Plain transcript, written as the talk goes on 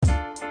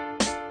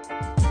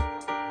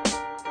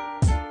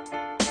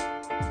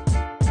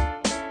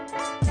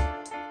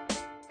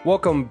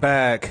Welcome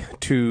back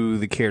to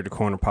the Character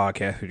Corner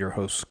podcast with your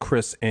hosts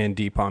Chris and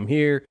Deepam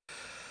here.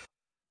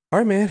 All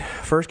right, man.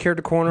 First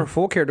Character Corner,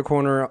 full Character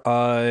Corner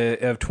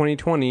of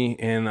 2020,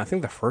 and I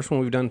think the first one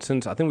we've done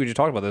since, I think we just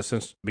talked about this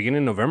since beginning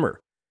of November.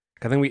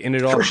 I think we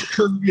ended off. First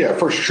true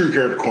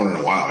Character Corner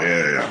in a while.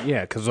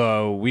 Yeah, because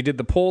we did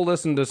the poll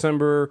list in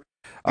December.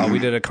 We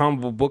did a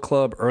comic book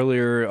club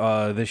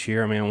earlier this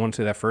year. I mean, I want to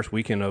say that first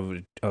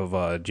weekend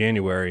of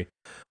January.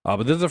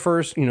 But this is the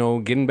first,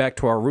 getting back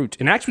to our roots.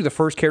 And actually the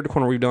first Character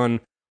Corner we've done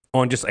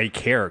on just a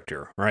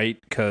character, right?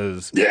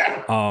 Because, we've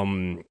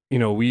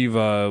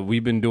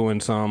been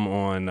doing some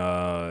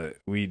on,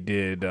 we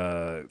did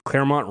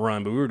Claremont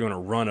Run, but we were doing a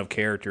run of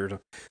characters,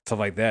 stuff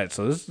like that.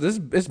 So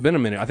it's been a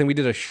minute. I think we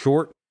did a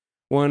short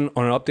one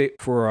on an update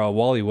for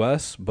Wally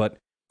West, but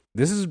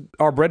this is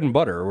our bread and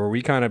butter, where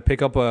we kind of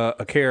pick up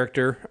a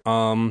character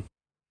and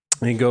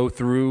go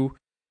through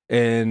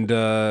and,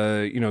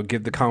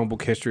 give the comic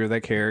book history of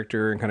that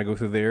character and kind of go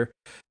through there.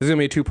 This is going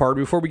to be a two-part.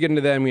 Before we get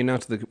into that, and we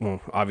announced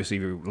obviously,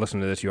 if you're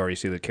listening to this, you already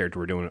see the character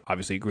we're doing,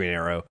 obviously Green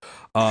Arrow.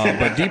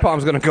 But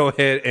Deepam's going to go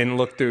ahead and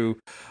look through,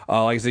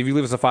 like I said, if you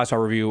leave us a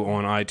 5-star review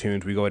on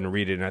iTunes, we go ahead and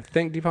read it. And I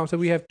think Deepam said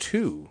we have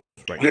two.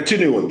 Right. We got two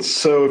new ones.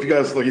 So if you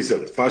guys, like you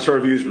said, 5-star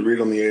reviews, we read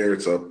on the air.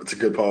 It's a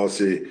good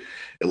policy.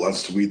 It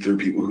lets us weed through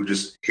people who are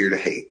just here to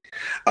hate.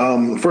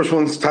 The first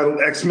one's titled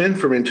X-Men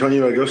from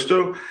Antonio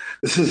Agosto.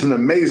 This is an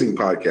amazing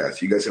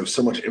podcast. You guys have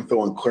so much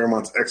info on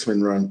Claremont's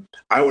X-Men run.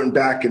 I went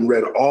back and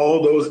read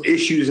all those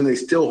issues, and they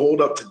still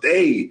hold up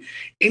today.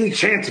 Any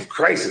chance of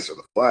Crisis or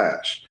The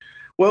Flash?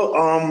 Well,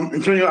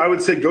 Antonio, I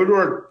would say go to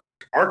our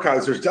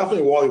archives. There's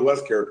definitely a Wally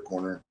West Character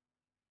Corner.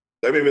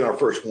 That may have been our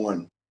first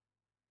one.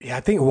 Yeah,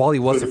 I think Wally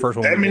was the first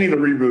one. That may need a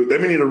reboot.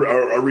 That may need a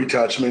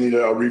retouch. May need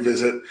a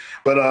revisit.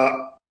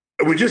 But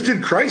we just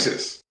did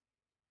Crisis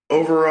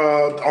over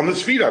on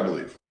this feed, I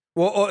believe.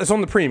 Well, it's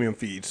on the premium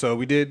feed, so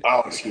we did.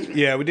 Oh, excuse me.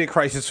 Yeah, we did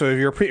Crisis. So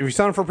if you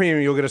sign up for premium,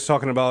 you'll get us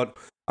talking about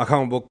a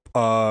comic book,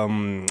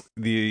 the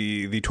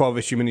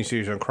 12-issue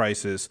miniseries on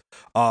Crisis.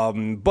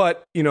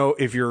 But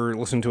if you're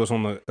listening to us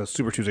on the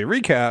Super Tuesday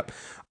recap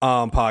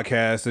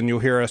podcast, then you'll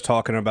hear us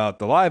talking about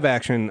the live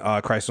action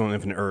Crisis on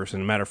Infinite Earths.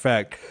 And a matter of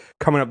fact,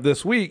 coming up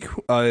this week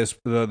is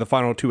the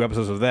final 2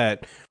 episodes of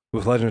that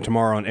with Legend of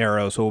Tomorrow and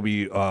Arrow. So we'll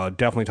be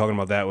definitely talking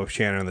about that with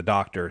Shannon and the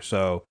Doctor.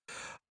 So.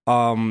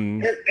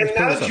 And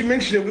now that you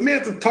mention it, we may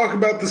have to talk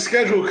about the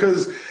schedule,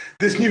 because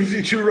this new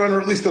 52 run,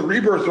 or at least the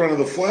rebirth run of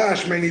the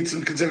Flash, may need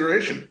some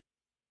consideration.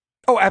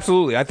 Oh,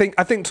 absolutely. I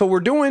think so. We're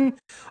doing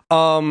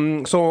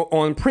so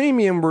on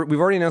premium. We've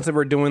already announced that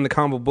we're doing the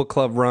comic book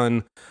club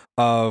run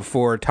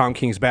for Tom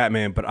King's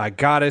Batman. But I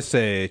gotta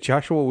say,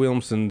 Joshua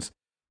Williamson's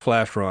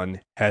Flash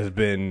run has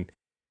been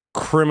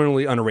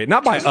criminally underrated.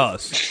 Not by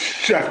us.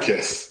 Chef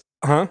kiss.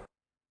 Huh?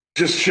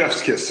 Just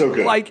chef's kiss, so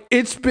good. Like,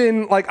 it's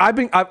been like I've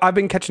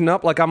been catching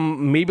up. Like,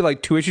 I'm maybe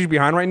like 2 issues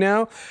behind right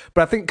now.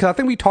 But I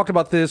think we talked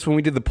about this when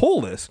we did the poll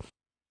list.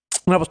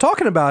 And I was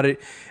talking about it,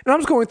 and I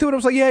was going through it. I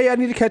was like, yeah, I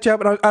need to catch up.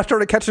 And I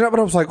started catching up,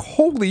 and I was like,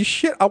 holy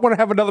shit, I want to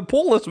have another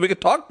poll list so we can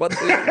talk about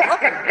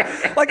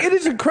this. Like, it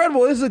is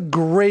incredible. It is a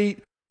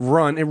great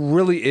run. It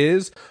really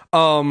is.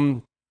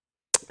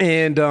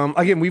 And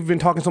again, we've been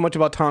talking so much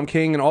about Tom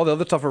King and all the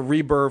other stuff of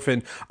Rebirth,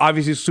 and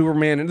obviously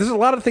Superman. And there's a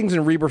lot of things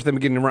in Rebirth that are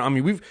beginning to run. I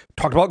mean, we've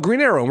talked about Green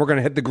Arrow, and we're going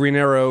to hit the Green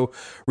Arrow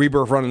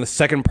Rebirth run in the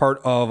second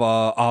part of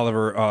our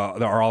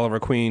Oliver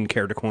Queen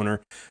Character Corner.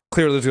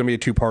 Clearly, there's going to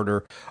be a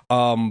 2-parter.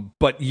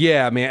 But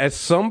yeah, man, at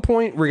some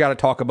point, we got to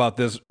talk about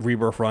this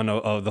Rebirth run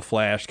of the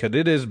Flash, because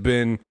it has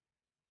been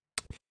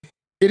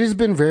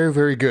very,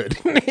 very good.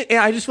 And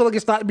I just feel like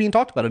it's not being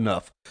talked about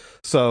enough.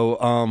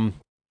 So,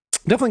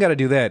 definitely got to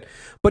do that.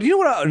 But you know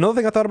what? Another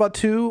thing I thought about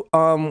too.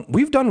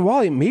 We've done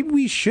Wally. Maybe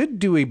we should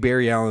do a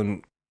Barry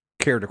Allen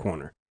Character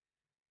Corner.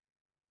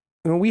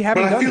 We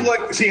haven't. But I feel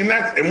like,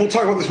 and we'll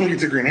talk about this when we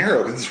get to Green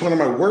Arrow, because it's one of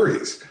my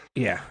worries.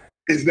 Yeah,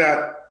 is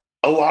that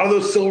a lot of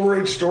those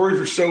Silver Age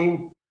stories are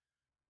so.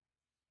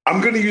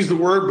 I'm going to use the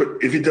word,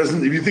 but if you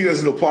think it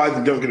doesn't apply,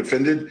 then don't get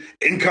offended.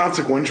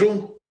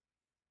 Inconsequential.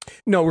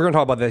 No, we're going to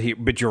talk about that here.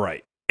 But you're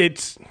right.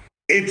 It's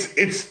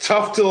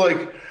tough to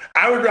like.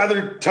 I would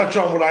rather touch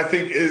on what I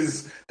think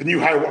is the new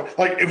high.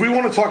 Like, if we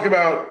want to talk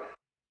about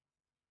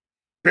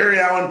Barry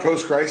Allen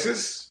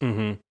post-crisis,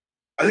 I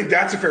think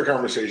that's a fair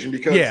conversation,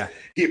 because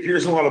he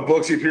appears in a lot of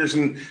books. He appears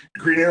in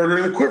Green Arrow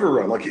during the Quiver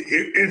run. Like, he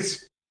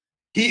is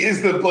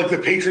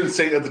the patron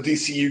saint of the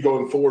DCU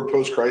going forward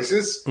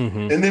post-crisis.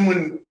 And then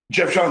when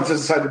Jeff Johns has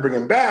decided to bring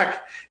him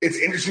back, it's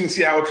interesting to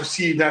see how it's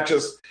received, not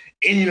just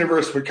in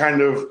universe, but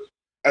kind of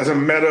as a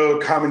meta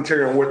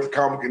commentary on what the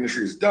comic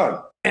industry has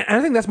done. And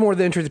I think that's more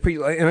the interest of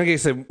people. And like I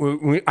said,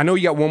 I know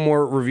you got one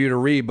more review to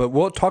read, but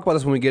we'll talk about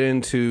this when we get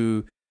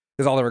into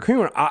this Oliver Queen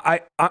one.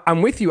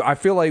 I'm with you. I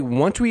feel like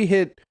once we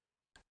hit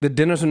the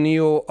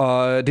Daniel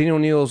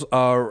O'Neill's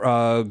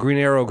Green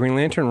Arrow, Green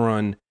Lantern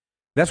run,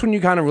 that's when you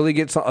kind of really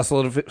get a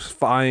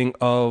solidifying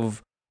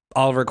of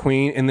Oliver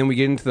Queen, and then we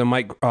get into the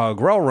Mike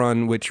Grell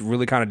run, which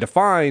really kind of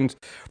defines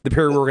the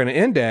period we're going to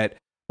end at.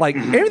 Like,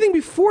 everything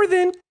before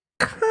then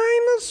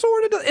kind of,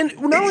 sort of,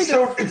 and not only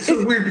it's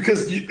so weird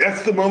because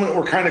that's the moment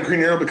where kind of Green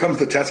Arrow becomes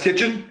the test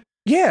kitchen.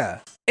 Yeah,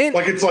 and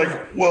like it's like,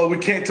 well, we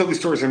can't tell these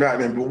stories in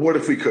Batman, but what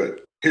if we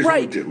could? Here's what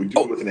we do: we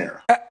do it with an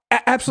arrow.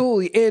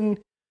 Absolutely,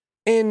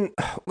 and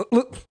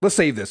let's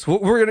save this.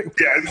 We're gonna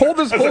hold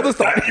this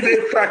thought. They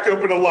have cracked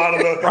open a lot of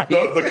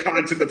the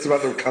content that's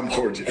about to come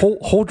towards you.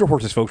 Hold your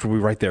horses, folks. We'll be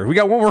right there. We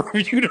got one more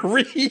review to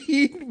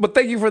read, but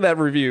thank you for that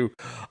review.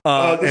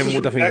 This is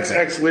we'll definitely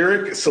XX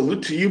Lyric.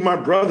 Salute to you, my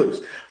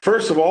brothers.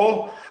 First of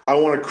all, I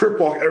want to crip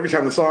walk every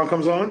time the song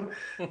comes on.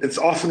 It's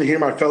awesome to hear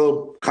my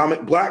fellow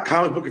black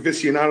comic book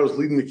aficionados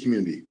leading the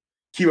community.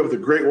 Keep up the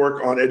great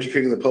work on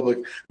educating the public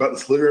about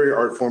this literary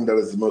art form that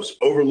is the most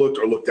overlooked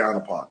or looked down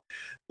upon.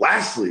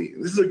 Lastly,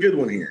 this is a good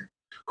one here.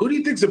 Who do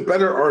you think's a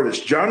better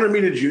artist, John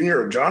Romita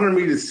Jr. or John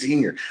Romita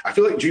Sr.? I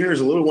feel like Jr.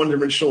 is a little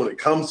one-dimensional when it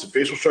comes to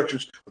facial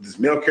structures with his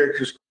male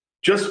characters.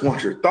 Just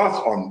want your thoughts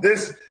on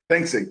this.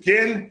 Thanks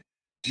again.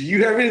 Do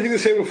you have anything to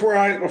say before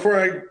I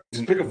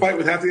pick a fight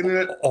with half the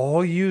internet?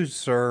 All you,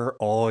 sir.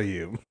 All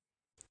you.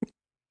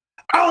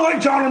 I don't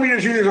like John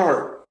Romita Jr.'s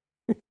art.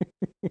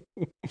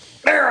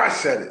 There, I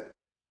said it.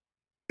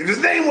 If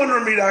his name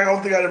wasn't Romita, I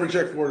don't think I'd ever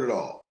check for it at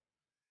all.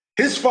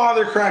 His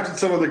father crafted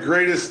some of the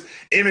greatest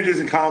images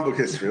in comic book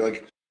history.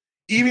 Like,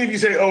 even if you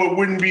say, oh, it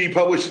wouldn't be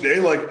published today,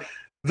 like,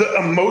 the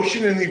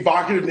emotion and the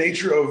evocative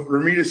nature of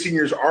Romita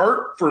Sr.'s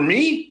art, for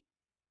me,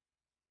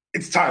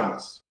 it's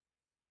timeless.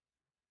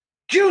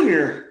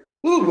 Junior,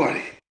 ooh,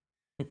 buddy.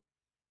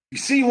 You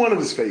see one of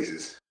his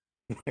faces.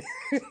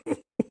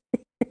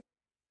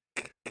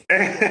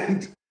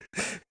 And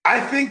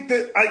I think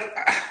that,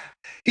 like,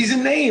 he's a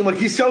name. Like,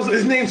 his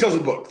name sells a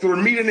book. The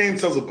Romita name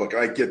sells a book.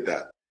 I get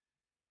that.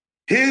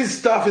 His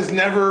stuff has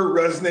never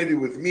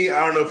resonated with me.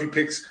 I don't know if he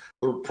picks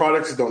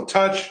products that don't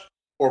touch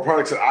or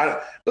products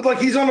that but like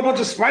he's on a bunch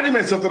of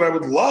Spider-Man stuff that I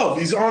would love.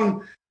 He's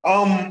on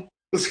the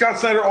Scott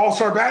Snyder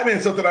All-Star Batman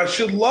stuff that I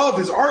should love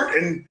his art,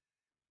 and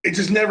it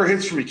just never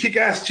hits for me.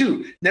 Kick-Ass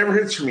 2 never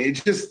hits for me.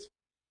 It just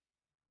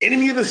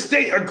Enemy of the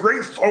State, a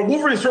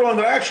Wolverine storyline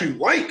that I actually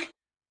like,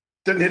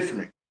 doesn't hit for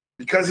me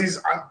because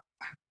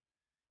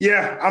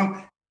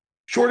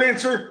short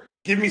answer,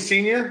 give me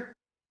Senior.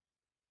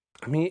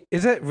 I mean,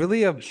 is that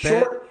really a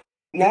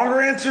longer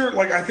answer?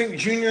 Like, I think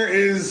Junior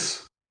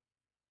he's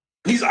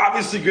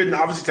obviously good and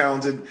obviously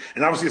talented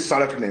and obviously a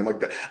sought after name like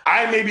that.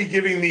 I may be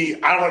giving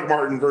the I don't like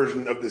Martin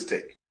version of this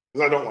take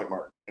because I don't like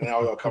Martin, and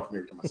I'll come from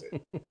here to my say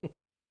it.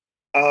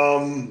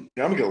 I'm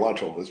gonna get a lot of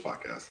trouble with this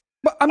podcast.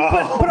 But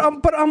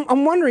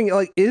I'm wondering,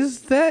 like, is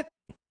that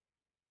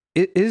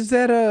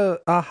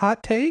a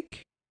hot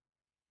take?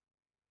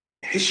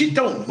 His shit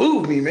don't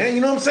move me, man.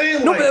 You know what I'm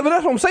saying? No, but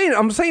that's what I'm saying.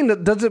 I'm saying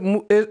that does it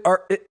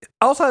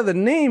outside of the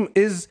name,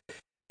 is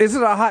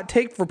it a hot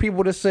take for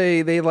people to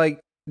say they like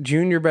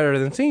Junior better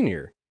than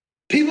Senior?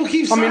 People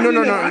keep signing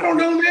it. I don't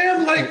know,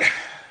 man. Like,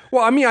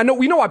 well, I mean,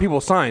 we know why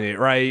people sign it,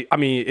 right? I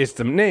mean, it's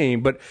the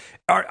name, but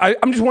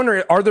I'm just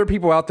wondering, are there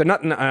people out there?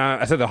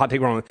 I said the hot take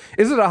wrong.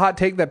 Is it a hot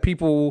take that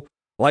people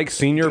like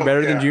Senior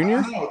better than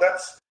Junior?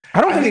 I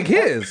don't think it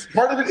is.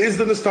 Part of it is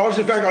the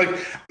nostalgia fact. Like,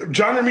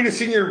 John Romita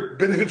Sr.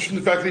 benefits from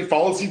the fact that he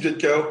followed Steve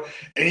Ditko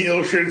and he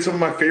illustrated some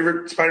of my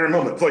favorite Spider-Man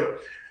moments. Like,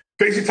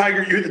 Facing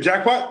Tiger, you hit the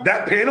jackpot.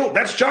 That panel,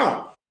 that's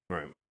John.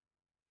 Right.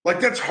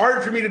 Like, that's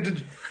hard for me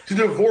to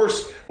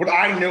divorce what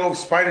I know of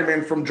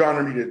Spider-Man from John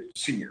Romita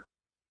Sr.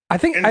 I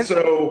think, and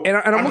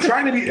I'm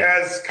trying to be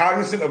as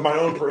cognizant of my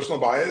own personal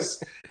bias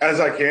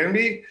as I can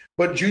be.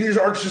 But Junior's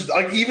art's just,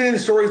 like, even in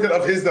stories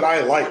of his that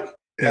I like,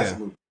 it has to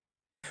move.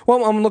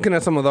 Well, I'm looking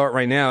at some of the art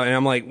right now, and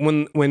I'm like,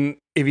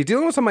 if you're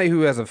dealing with somebody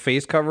who has a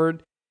face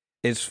covered,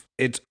 it's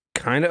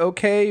kind of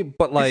okay,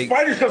 but like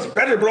Spider stuff's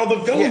better, but all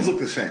the villains look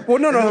the same. Well,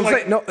 no,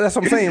 that's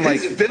what I'm saying. Like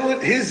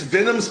his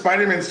Venom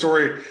Spider-Man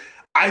story,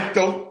 I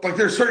don't like.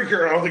 There's certain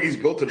characters I don't think he's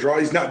built to draw.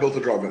 He's not built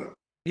to draw Venom.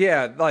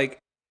 Yeah, like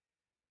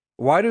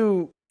why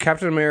do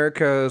Captain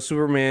America,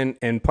 Superman,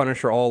 and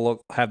Punisher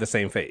all have the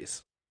same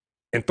face,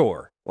 and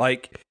Thor?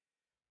 Like.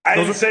 I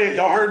didn't say it.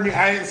 Y'all heard me.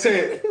 I didn't say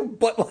it.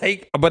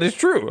 But it's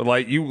true.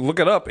 Like, you look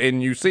it up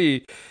and you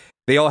see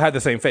they all have the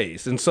same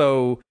face. And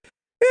so,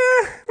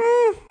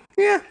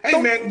 yeah.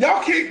 Hey, man,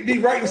 y'all can't be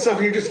writing stuff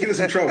here just to get us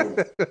in trouble.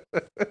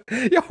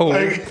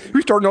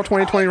 We starting all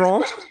 2020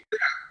 wrong?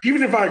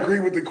 Even if I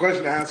agree with the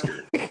question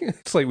asker.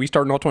 It's like we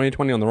starting all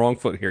 2020 on the wrong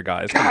foot here,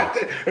 guys. God,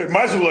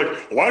 might as well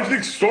like, why don't you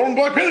think Storm and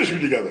Black Panther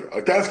should be together?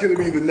 Like, that's going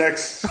to be the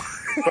next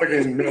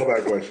fucking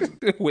mailbag question.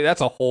 Wait,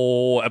 that's a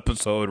whole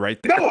episode right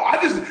there. No,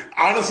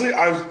 honestly,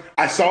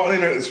 I saw it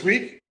in there this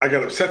week. I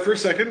got upset for a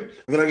second, and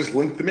then I just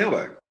linked the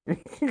mailbag. And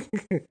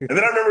then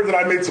I remember that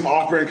I made some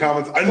off-brand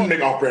comments. I didn't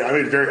make off-brand. I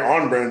made very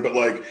on-brand, but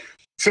like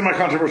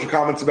semi-controversial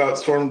comments about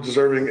Storm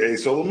deserving a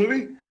solo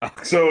movie.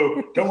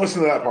 So don't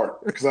listen to that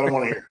part because I don't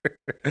want to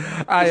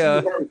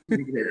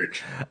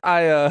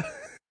hear.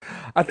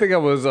 I think I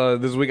was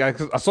this week. I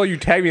saw you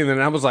tag me, and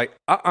then I was like,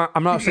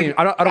 I'm not saying.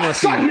 I don't want to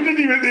see. You didn't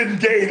even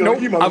engage.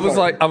 Nope. I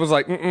was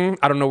like,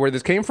 I don't know where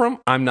this came from.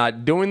 I'm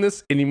not doing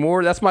this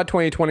anymore. That's my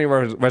 2020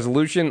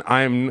 resolution.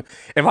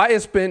 If I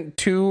have spent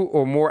 2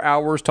 or more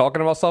hours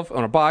talking about stuff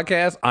on a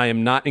podcast, I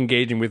am not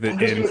engaging with it. I'm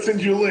just gonna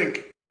send you a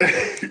link, and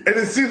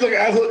it seems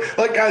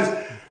like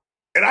guys.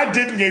 And I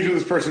did engage with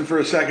this person for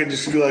a second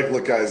just to be like,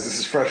 look, guys, this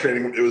is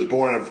frustrating. It was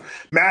born of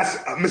mass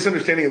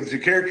misunderstanding of the 2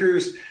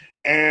 characters,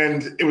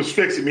 and it was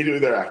fixed immediately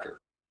thereafter.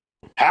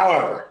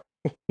 However,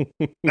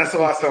 that's the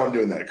last time I'm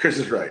doing that. Chris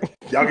is right.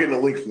 Y'all getting a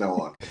link from now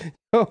on.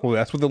 Oh,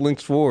 that's what the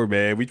link's for,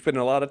 man. We spend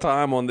a lot of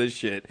time on this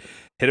shit.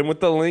 Hit him with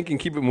the link and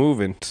keep it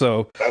moving.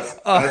 So that's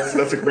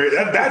a great.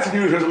 That's a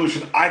New Year's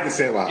resolution I can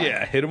say about.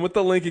 Yeah, hit him with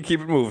the link and keep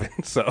it moving.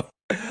 So.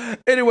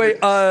 Anyway,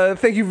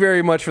 thank you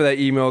very much for that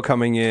email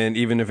coming in,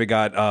 even if it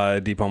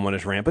got deep on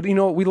his rant. But you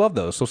know what? We love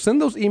those. So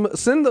send those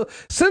send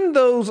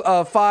those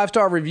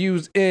 5-star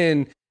reviews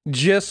in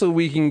just so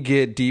we can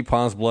get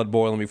Deepon's blood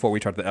boiling before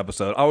we start the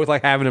episode. I always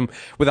like having him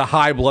with a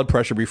high blood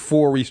pressure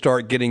before we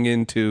start getting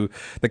into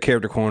the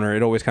character corner.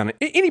 It always kind of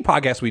any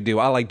podcast we do,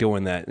 I like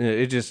doing that.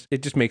 It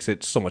just makes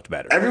it so much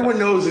better. Everyone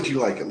knows that you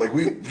like it. Like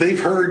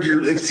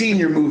they've seen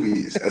your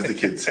movies, as the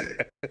kids say.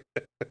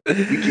 We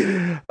get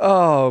it.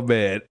 Oh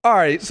man! All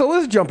right, so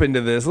let's jump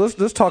into this.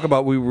 Let's talk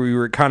about we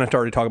were kind of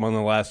started talking about in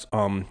the last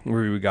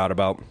review we got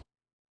about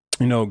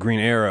Green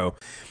Arrow,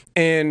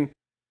 and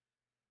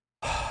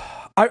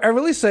I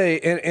really say,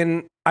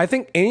 and I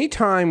think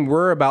anytime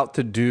we're about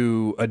to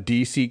do a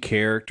DC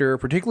character,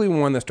 particularly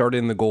one that started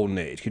in the Golden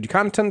Age, because you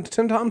kind of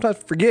sometimes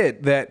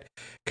forget that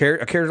a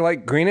character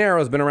like Green Arrow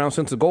has been around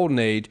since the Golden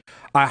Age.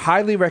 I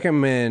highly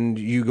recommend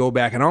you go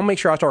back, and I'll make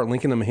sure I start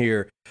linking them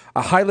here.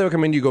 I highly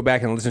recommend you go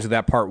back and listen to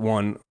that part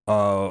 1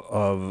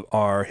 of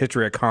our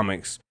History of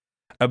Comics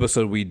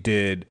episode we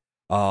did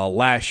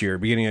last year,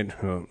 beginning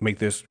of make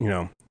this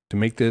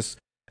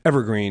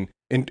evergreen.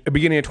 In the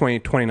beginning of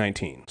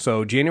 2019.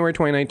 So January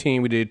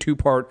 2019, we did a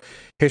 2-part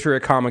History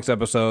of Comics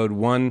episode.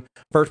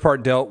 First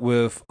part dealt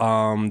with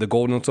the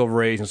Golden and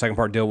Silver Age, and the second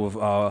part dealt with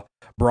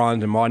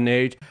Bronze and Modern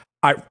Age.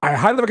 I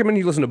highly recommend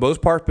you listen to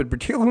both parts, but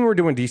particularly when we're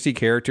doing DC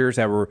characters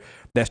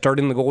that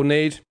started in the Golden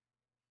Age,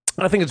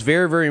 I think it's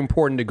very, very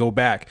important to go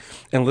back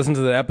and listen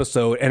to the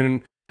episode.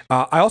 And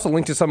I also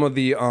linked to some of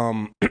the,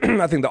 I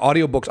think the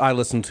audiobooks I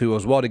listened to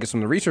as well to get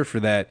some of the research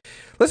for that.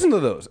 Listen to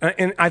those.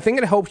 And I think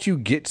it helps you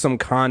get some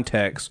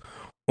context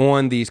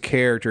on these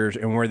characters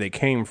and where they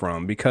came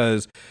from,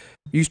 because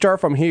you start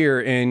from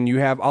here and you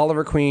have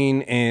Oliver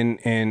Queen and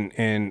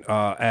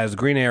as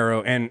Green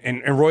Arrow and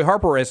Roy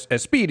Harper as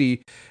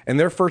Speedy, and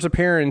their first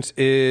appearance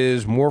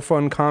is More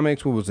Fun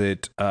Comics. What was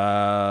it?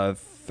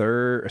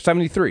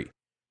 73.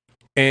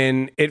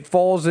 And it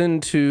falls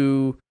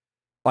into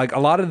like a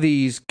lot of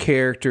these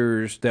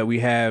characters that we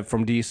have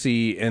from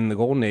DC in the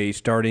Golden Age,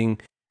 starting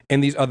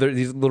in these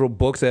little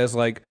books as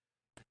like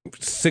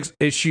 6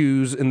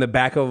 issues in the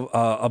back of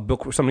a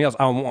book or something else.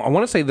 I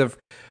want to say the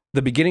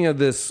beginning of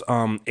this,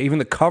 even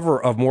the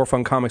cover of More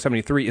Fun Comics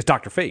 73 is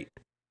Dr. Fate.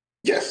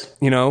 Yes.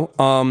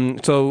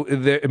 So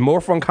the More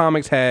Fun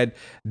Comics had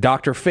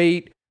Dr.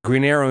 Fate,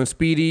 Green Arrow and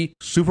Speedy,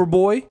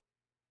 Superboy,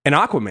 and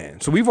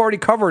Aquaman. So we've already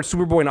covered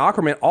Superboy and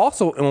Aquaman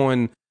also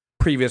on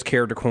previous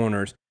character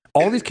corners.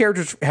 All these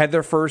characters had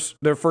their first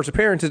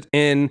appearances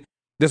in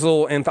this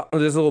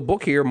little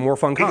book here, More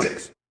Fun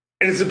Comics.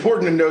 And it's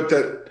important to note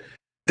that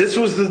this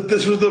was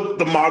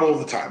the model of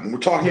the time. When we're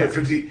talking about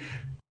 50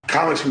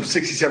 comics from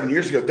 67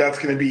 years ago, that's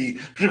going to be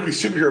particularly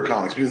superhero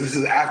comics, because this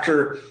is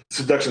after the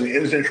seduction of the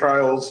Innocent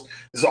Trials.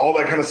 This is all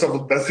that kind of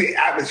stuff. That's the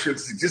atmosphere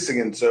that's existing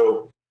in.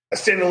 So a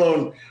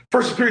standalone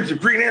first appearance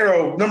of Green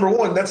Arrow,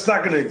 #1, that's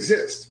not going to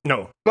exist.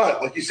 No.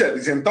 But like you said,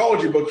 these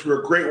anthology books were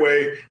a great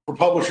way for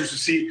publishers to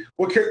see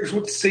what characters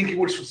would sink and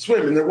which would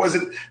swim. And there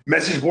wasn't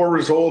message board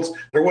results.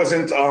 There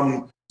wasn't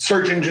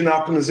search engine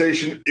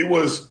optimization. It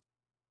was,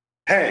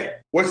 hey,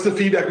 what's the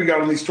feedback we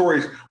got on these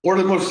stories? What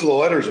are most of the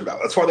letters about?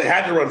 That's why they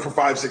had to run for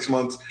 5-6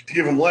 months to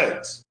give them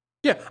legs.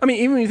 Yeah, I mean,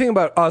 even when you think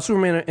about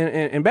Superman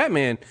and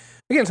Batman,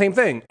 again, same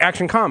thing.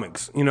 Action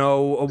Comics,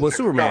 with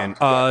Superman.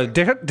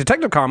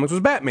 Detective Comics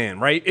was Batman,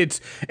 right?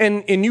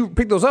 And you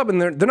pick those up,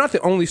 and they're not the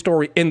only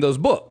story in those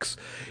books,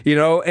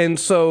 and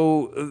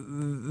so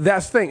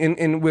that's the thing.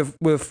 And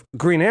with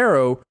Green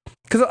Arrow,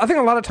 because I think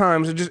a lot of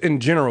times, just in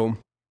general,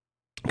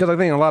 because I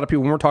think a lot of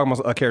people, when we're talking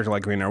about a character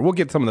like Green Arrow, we'll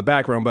get some of the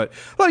background, but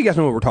a lot of you guys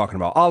know what we're talking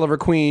about. Oliver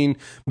Queen,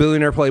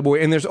 billionaire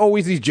playboy, and there's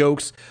always these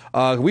jokes.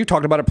 We've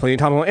talked about it plenty of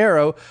times on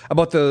Arrow,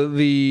 about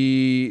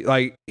the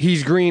like,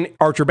 he's green,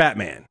 Archer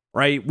Batman,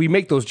 right? We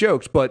make those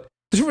jokes, but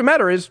the truth of the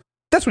matter is,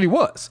 that's what he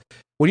was.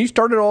 When he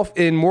started off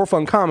in More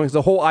Fun Comics,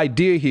 the whole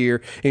idea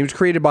here, and it was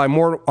created by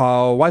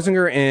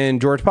Weisinger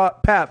and George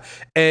Papp,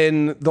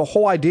 and the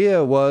whole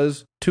idea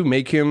was to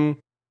make him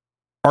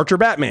Archer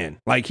Batman.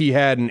 Like, he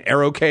had an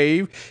arrow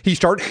cave. He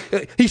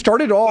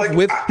started off like,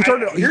 with.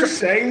 You're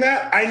saying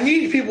that? I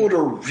need people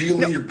to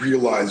really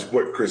realize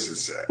what Chris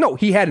has said. No,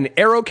 he had an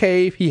arrow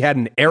cave. He had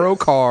an arrow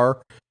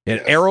car,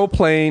 an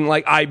aeroplane.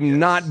 Like, I'm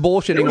not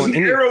bullshitting. It was an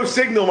arrow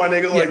signal, my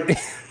nigga. Like,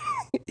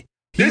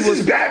 This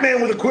is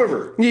Batman with a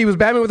quiver. He was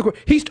Batman with a quiver.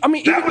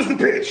 That was the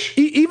pitch.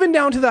 Even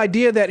down to the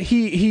idea that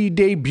he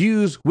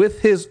debuts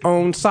with his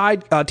own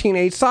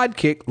teenage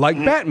sidekick like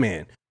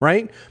Batman,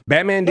 right?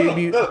 Batman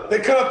debuted. No, they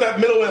cut up that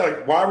middle way.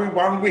 Like, why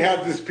would we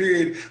have this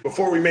period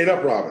before we made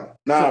up Robin?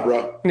 Nah,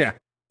 bro. Yeah.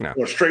 No.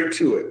 Or straight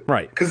to it.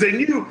 Right. Because they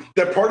knew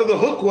that part of the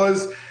hook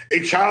was a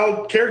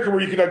child character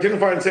where you could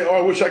identify and say, oh,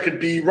 I wish I could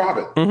be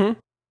Robin. Mm-hmm.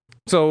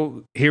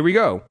 So here we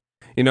go.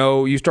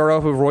 You start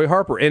off with Roy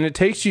Harper, and it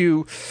takes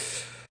you,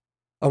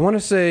 I want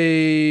to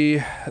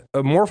say,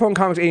 Morphone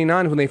Comics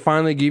 89 is when they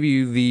finally give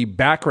you the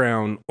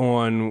background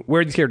on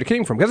where these characters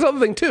came from. Because that's the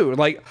other thing, too.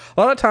 Like,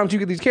 a lot of times you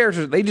get these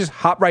characters, they just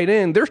hop right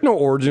in. There's no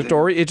origin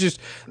story. It's just,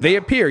 they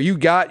appear. You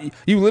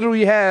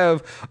literally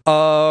have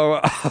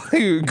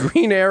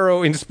Green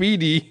Arrow and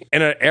Speedy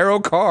in an Arrow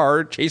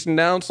car chasing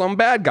down some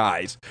bad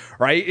guys,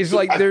 right? It's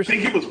like there's... I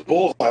think it was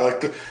Bullseye.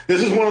 Like,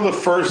 this is one of the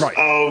first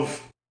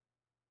of...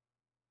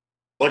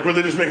 Like, where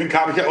they're just making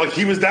copycat. Like,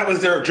 that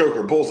was their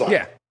Joker, Bullseye.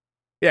 Yeah.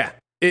 Yeah.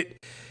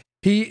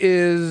 He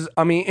is,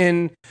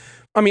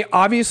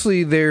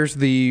 obviously there's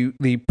the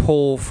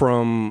pull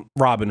from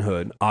Robin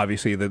Hood.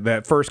 Obviously,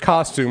 that first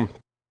costume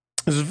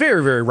is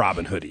very, very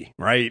Robin Hoody,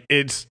 right?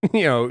 It's,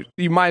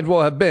 you might as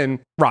well have been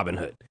Robin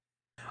Hood.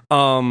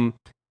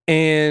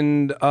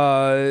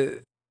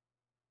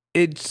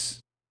 It's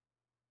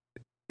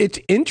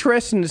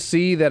interesting to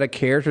see that a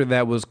character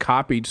that was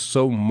copied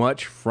so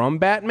much from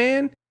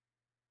Batman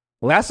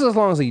lasted as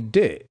long as he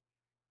did.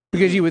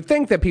 Because you would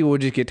think that people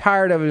would just get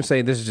tired of it and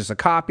say, this is just a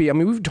copy. I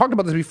mean, we've talked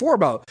about this before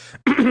about,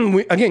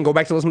 again, go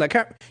back to listen to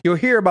that. You'll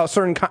hear about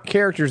certain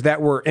characters that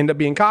end up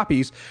being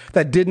copies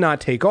that did not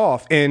take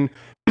off. And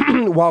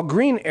while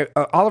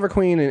Oliver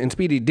Queen and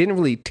Speedy didn't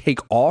really take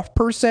off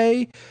per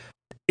se,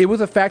 it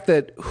was the fact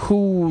that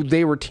who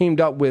they were teamed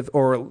up with,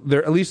 or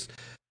at least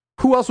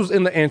who else was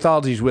in the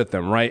anthologies with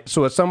them, right?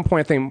 So at some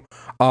point, I think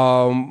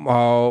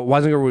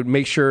Weisinger would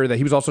make sure that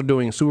he was also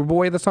doing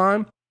Superboy at the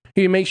time.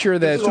 He made sure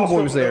that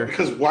Superboy was there.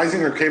 Because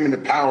Weisinger came into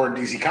power in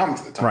DC Comics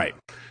at the time. Right.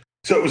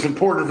 So it was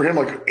important for him.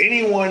 Like,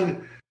 any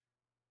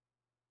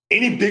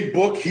big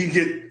book, he'd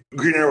get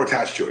Green Arrow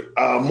attached to it.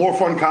 More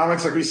fun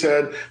comics, like we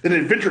said, than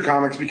Adventure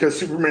Comics because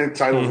Superman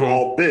titles were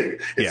all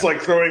big. It's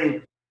like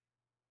throwing...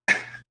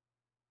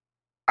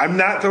 I'm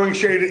not throwing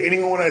shade at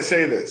anyone when I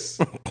say this.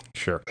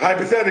 Sure.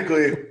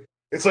 Hypothetically,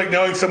 it's like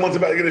knowing someone's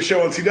about to get a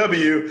show on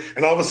CW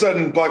and all of a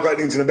sudden Black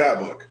Lightning's in a bad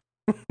book.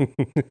 For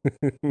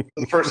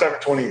the first time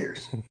in 20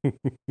 years.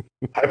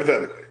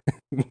 Hypothetically.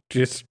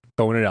 Just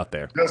throwing it out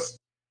there. Just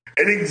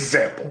an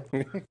example.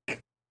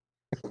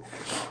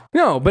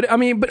 No, but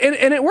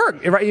it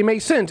worked, right? It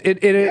makes sense.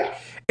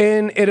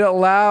 It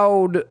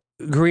allowed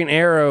Green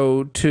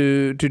Arrow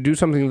to do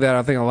something that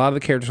I think a lot of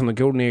the characters from the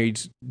Golden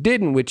Age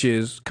didn't, which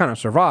is kind of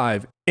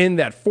survive in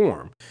that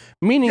form.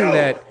 Meaning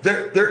that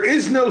there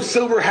is no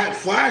Silver Hat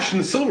Flash in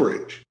the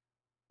Silver Age.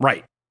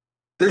 Right.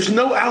 There's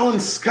no Alan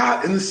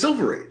Scott in the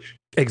Silver Age.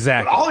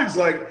 Exactly. But Ollie's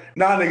like,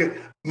 nah, nigga,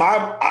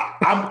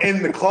 I'm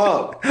in the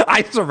club.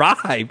 I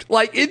survived.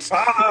 Like, it's...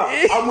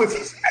 I'm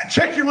with...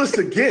 Check your list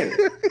again.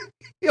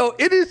 Yo,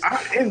 it is...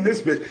 I'm in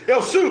this bitch. Yo,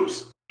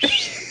 Soups.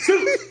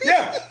 Soups.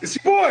 Yeah, it's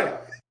your boy.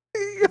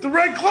 With the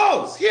red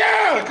clothes.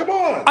 Yeah, come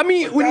on. I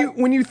mean,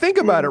 when you think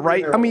about it,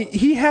 right? I mean,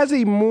 he has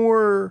a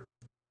more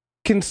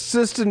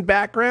consistent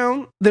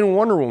background than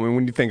Wonder Woman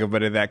when you think of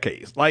it in that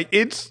case. Like,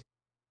 it's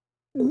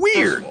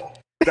weird.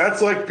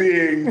 That's like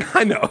being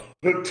I know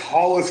the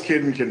tallest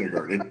kid in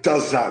kindergarten. It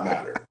does not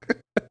matter.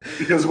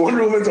 Because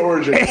Wonder Woman's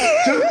origin.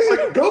 Just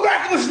like, go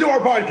back and listen to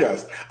our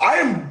podcast. I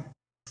am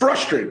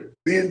frustrated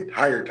the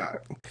entire time.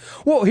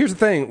 Well, here's the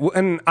thing,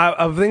 and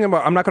I'm thinking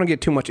about, I'm not going to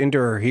get too much into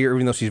her here,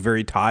 even though she's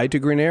very tied to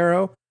Green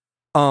Arrow.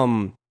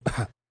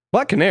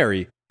 Black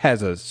Canary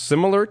has a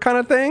similar kind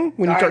of thing.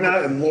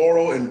 Dinah and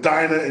Laurel and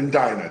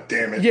Dinah,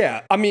 damn it.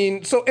 Yeah, I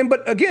mean,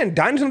 but again,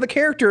 Dinah's another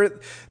character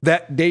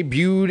that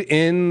debuted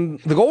in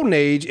the Golden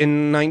Age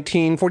in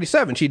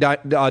 1947. She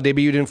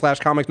debuted in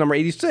Flash Comics number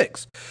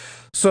 86.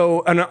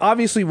 So, and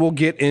obviously we'll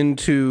get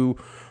into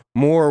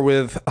more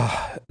with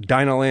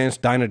Dinah Lance,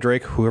 Dinah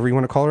Drake, whoever you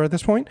want to call her at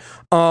this point.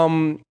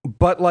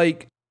 But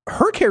like,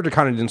 her character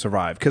kind of didn't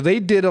survive because they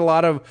did a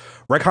lot of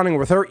retconning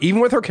with her, even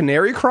with her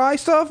Canary Cry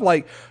stuff,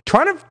 like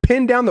trying to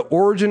pin down the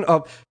origin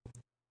of,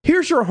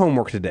 here's your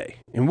homework today.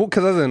 And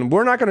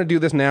we're not going to do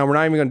this now. We're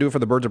not even going to do it for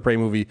the Birds of Prey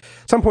movie.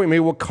 At some point, maybe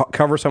we'll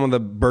cover some of the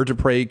Birds of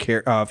Prey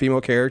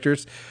female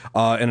characters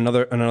in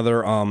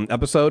another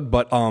episode.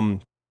 But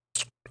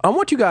I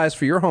want you guys,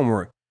 for your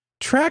homework,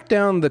 track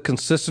down the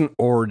consistent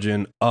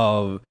origin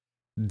of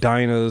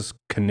Dinah's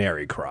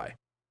Canary Cry.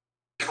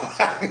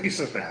 He's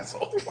an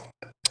asshole.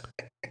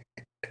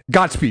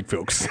 Godspeed,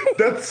 folks.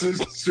 That's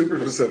super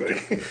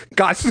specific.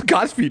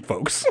 Godspeed,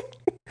 folks.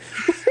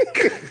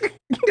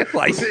 Like,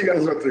 we'll see you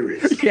guys in about 3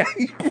 weeks. Yeah,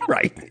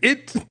 right.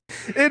 It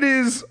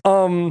is.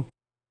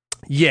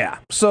 Yeah.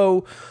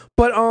 So,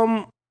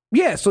 but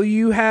yeah. So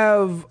you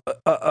have.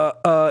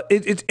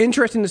 It's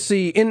interesting to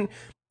see in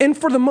And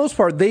for the most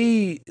part,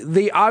 they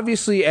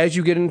obviously, as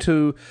you get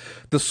into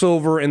the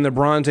Silver and the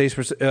Bronze Age,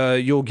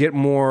 you'll get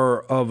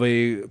more of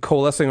a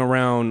coalescing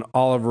around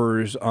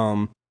Oliver's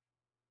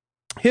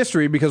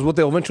history, because what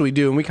they'll eventually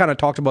do, and we kind of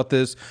talked about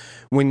this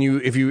when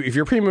if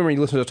you're a premium member,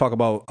 you listen to us talk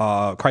about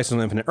Crisis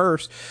on Infinite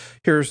Earths.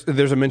 There's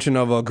a mention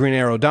of a Green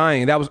Arrow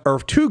dying. That was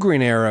Earth 2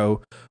 Green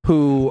Arrow,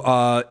 who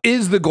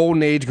is the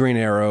Golden Age Green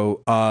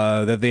Arrow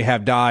that they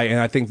have die, and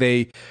I think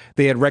they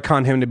had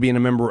retconned him to being a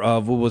member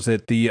of, what was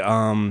it, the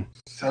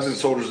Seven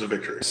Soldiers of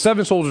Victory.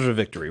 Seven Soldiers of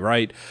Victory,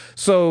 right?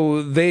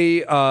 So they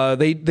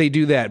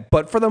do that,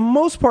 but for the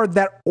most part,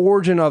 that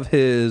origin of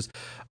his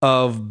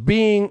of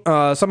being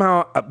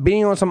somehow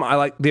being on some, I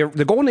like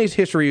the Golden Age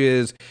history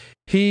is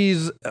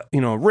he's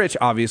rich,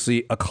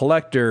 obviously a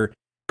collector,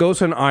 goes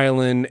to an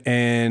island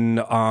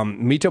and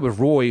meets up with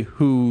Roy,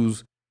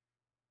 whose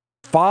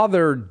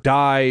father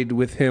died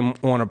with him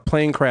on a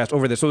plane crash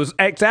over there. So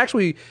it's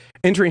actually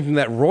interesting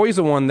that Roy's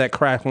the one that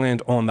crash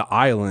lands on the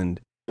island.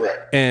 Right.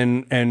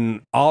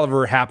 And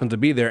Oliver happened to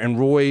be there, and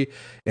Roy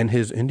and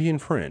his Indian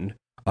friend,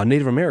 a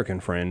Native American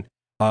friend,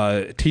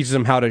 teaches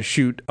him how to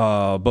shoot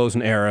bows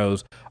and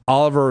arrows.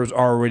 Oliver is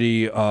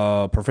already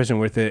proficient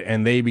with it,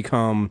 and they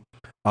become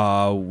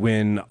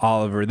when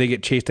they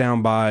get chased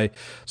down by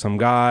some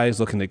guys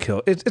looking to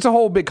kill. It's a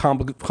whole big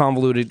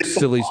convoluted,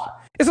 silly.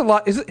 It's a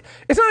lot. It's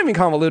not even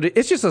convoluted.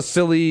 It's just a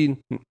silly.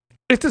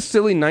 It's a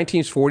silly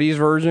 1940s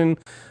version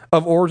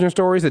of origin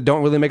stories that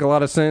don't really make a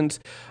lot of sense.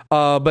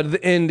 But at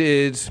the end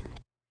is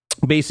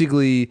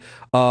basically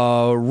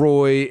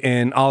Roy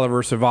and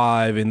Oliver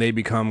survive, and they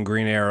become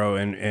Green Arrow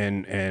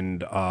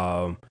and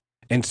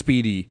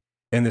Speedy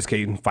in this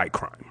case, and fight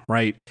crime.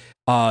 Right?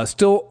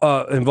 Still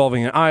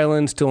involving an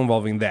island. Still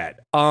involving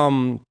that.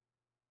 And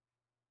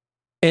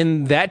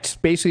that's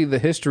basically the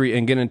history.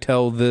 And gonna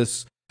tell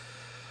this.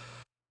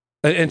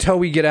 Until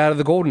we get out of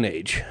the Golden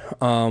Age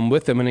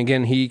with him. And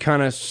again, he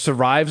kind of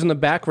survives in the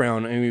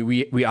background. I mean,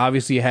 we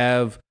obviously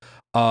have...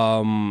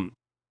 we're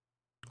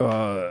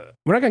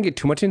not going to get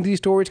too much into these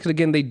stories because,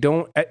 again, they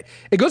don't...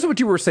 It goes to what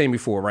you were saying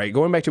before, right?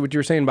 Going back to what you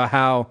were saying about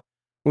how,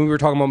 when we were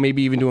talking about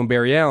maybe even doing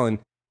Barry Allen,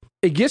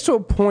 it gets to a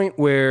point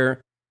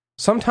where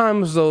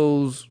sometimes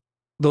those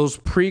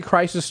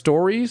pre-crisis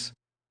stories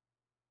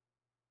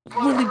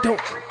really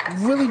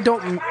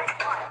don't...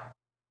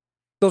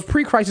 Those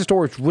pre-crisis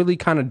stories really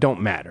kind of don't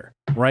matter,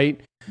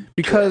 right?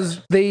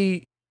 Because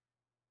they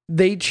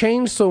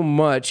change so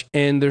much,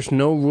 and there's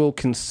no real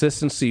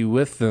consistency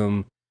with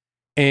them,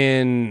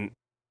 and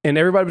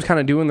everybody was kind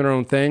of doing their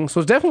own thing. So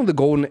it's definitely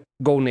the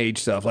golden age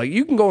stuff. Like,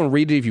 you can go and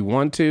read it if you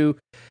want to.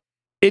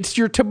 It's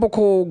your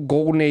typical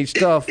Golden Age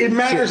stuff. It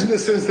matters in the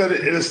sense that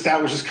it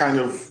establishes kind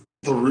of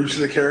the roots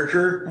of the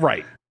character,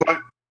 right? But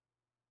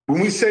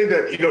when we say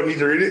that you don't need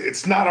to read it,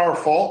 it's not our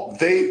fault.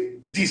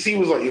 DC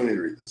was like, you don't need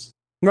to read this.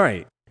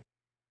 Right.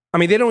 I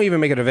mean, they don't even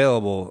make it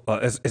available.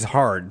 It's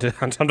hard to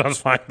sometimes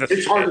find this.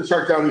 It's hard to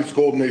track down these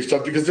Golden Age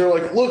stuff because they're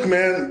like, look,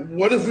 man,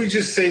 what if we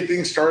just say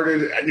things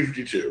started at New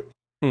 52?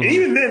 Mm-hmm. And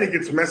even then, it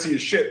gets messy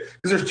as shit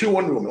because there's 2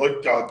 Wonder Woman.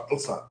 Like,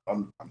 let's not.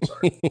 I'm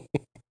sorry.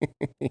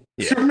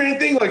 Yeah. Superman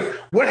thing, like,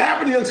 what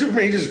happened to young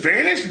Superman? He just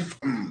vanished?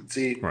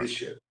 See, right. This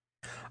shit.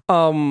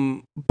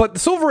 But the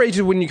Silver Age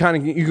is when you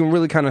can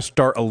really kind of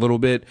start a little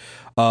bit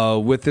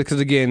with it,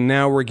 because again,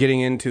 now we're getting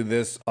into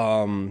this.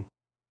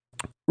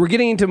 We're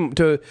getting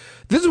into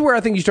this is where I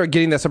think you start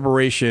getting that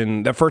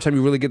separation. That first time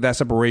you really get that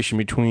separation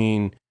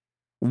between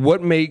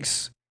what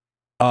makes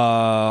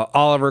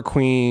Oliver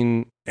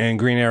Queen and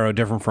Green Arrow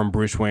different from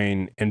Bruce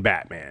Wayne and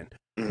Batman,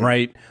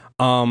 right?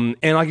 And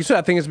like you said,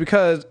 I think it's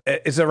because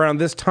it's around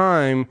this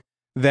time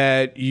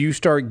that you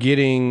start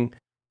getting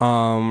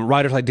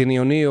writers like Denny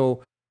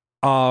O'Neil,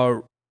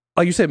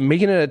 like you said,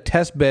 making it a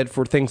test bed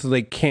for things that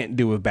they can't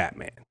do with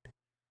Batman.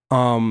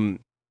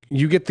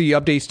 You get the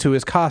updates to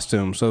his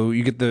costume, so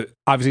you get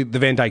obviously the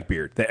Van Dyke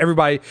beard.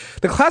 The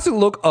classic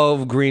look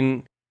of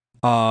Green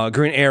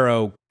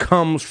Arrow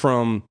comes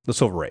from the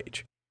Silver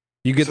Age.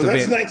 You get so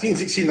that's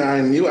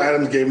 1969. Neil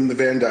Adams gave him the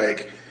Van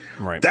Dyke.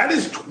 Right. That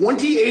is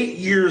 28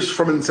 years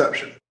from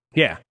inception.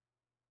 Yeah,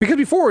 because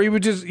before he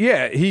would just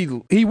he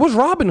was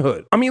Robin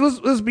Hood. I mean,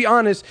 let's be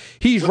honest.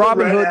 He's with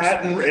Robin Hood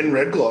and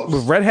red gloves.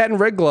 With red hat and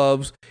red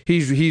gloves.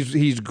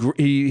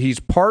 He's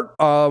part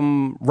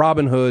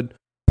Robin Hood,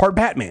 part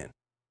Batman.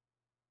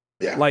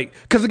 Yeah. Like,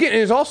 because again,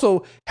 it's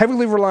also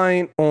heavily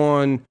reliant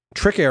on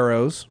trick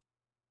arrows.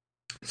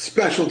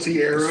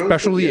 Specialty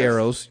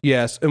arrows,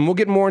 yes. And we'll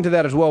get more into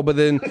that as well. But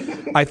then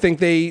I think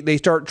they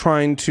start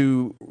trying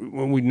to,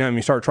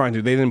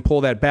 they then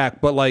pull that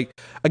back. But like,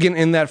 again,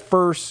 in that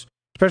first,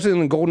 especially in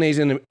the Golden Age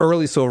and the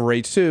early Silver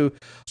Age too,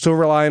 so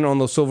relying on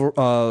those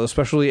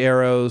specialty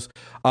arrows.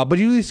 But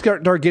you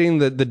start getting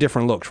the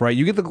different looks, right?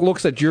 You get the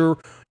looks that you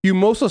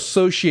most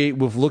associate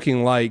with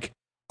looking like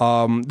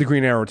the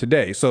Green Arrow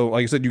today. So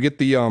like I said, you get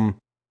the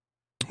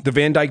the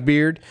Van Dyke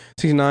beard,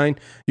 69.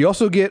 You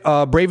also get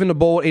Brave and the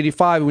Bold,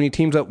 85, when he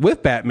teams up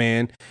with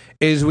Batman,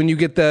 is when you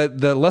get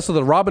the less of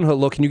the Robin Hood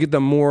look and you get the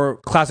more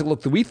classic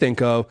look that we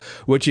think of,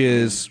 which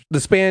is the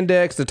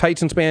spandex, the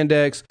tights and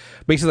spandex,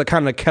 basically the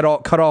kind of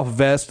cut off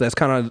vest that's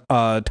kind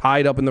of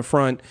tied up in the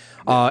front,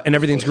 and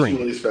everything's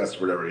green.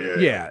 Vest, whatever.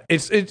 Yeah.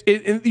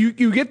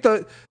 You get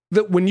the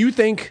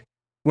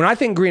when I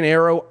think Green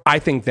Arrow, I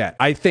think that.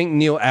 I think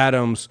Neil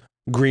Adams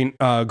Green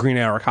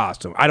Arrow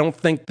costume. I don't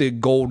think the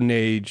Golden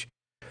Age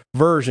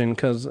version,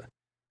 because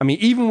I mean,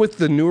 even with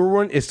the newer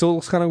one, it still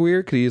looks kind of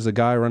weird because he's a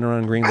guy running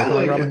around in green. I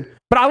like it.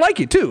 But I like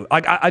it too.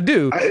 Like I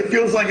do. It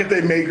feels like if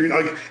they made Green,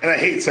 like, and I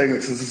hate saying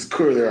this because this is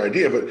clearly their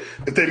idea, but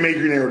if they made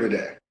Green Arrow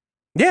today,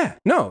 yeah,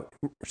 no,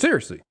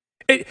 seriously,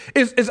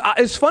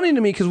 it's funny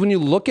to me because when you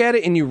look at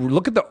it and you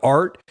look at the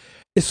art,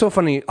 it's so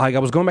funny. Like I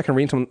was going back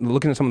and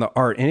looking at some of the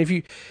art, and if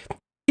you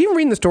even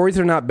reading the stories,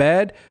 they're not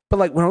bad. But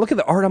like when I look at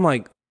the art, I'm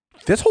like,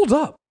 this holds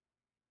up.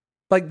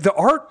 Like the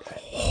art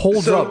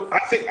holds up.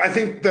 I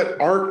think that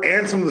art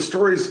and some of the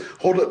stories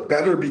hold up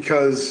better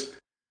because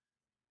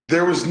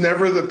there was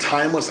never the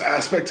timeless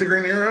aspect to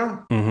Green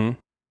Arrow. Mm-hmm.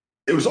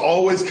 It was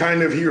always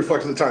kind of he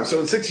reflected the time. So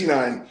in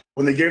 '69,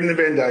 when they gave him the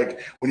Van Dyke,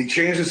 when he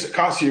changed his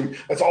costume,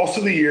 that's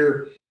also the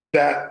year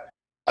that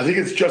I think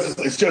it's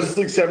Justice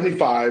League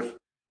 75,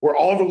 where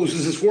Oliver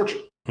loses his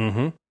fortune.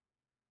 Mm-hmm.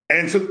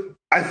 And so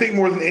I think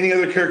more than any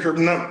other character,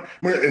 not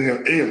more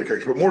than any other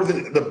character, but more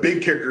than the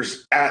big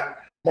characters at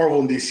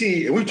Marvel and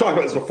DC, and we've talked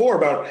about this before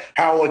about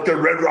how like the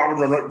Red Robin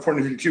run right before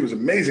New 52 was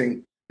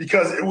amazing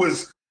because it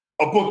was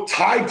a book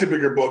tied to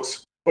bigger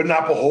books, but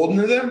not beholden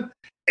to them.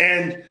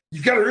 And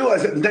you've got to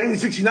realize that in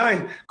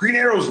 1969, Green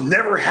Arrow's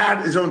never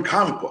had his own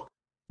comic book.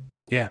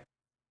 Yeah.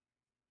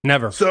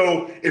 Never.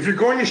 So if you're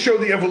going to show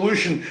the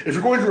evolution, if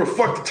you're going to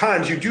reflect the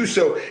times, you do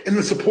so in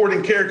the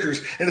supporting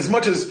characters. And as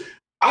much as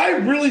I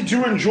really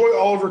do enjoy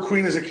Oliver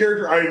Queen as a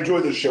character, I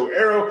enjoy the show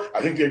Arrow.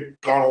 I think they've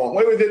gone a long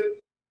way with it.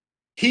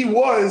 He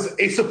was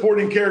a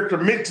supporting character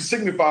meant to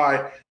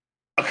signify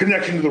a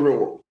connection to the real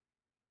world.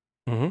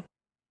 Mm-hmm.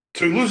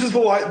 So he loses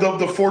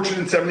the fortune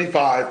in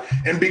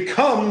 75 and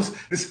becomes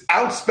this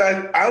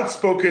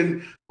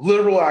outspoken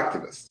liberal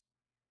activist.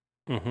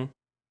 Mm-hmm.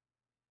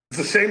 It's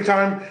the same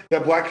time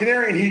that Black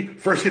Canary and he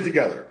first get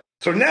together.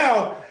 So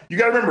now you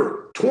got to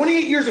remember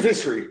 28 years of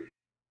history.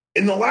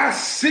 In the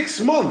last 6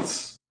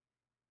 months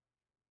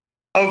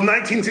of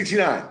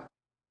 1969,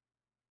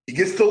 he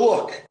gets the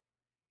look.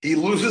 He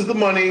loses the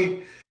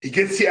money, he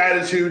gets the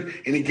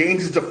attitude, and he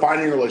gains his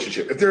defining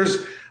relationship. If there's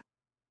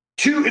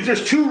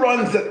two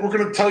runs that we're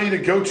going to tell you to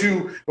go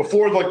to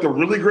before like the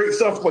really great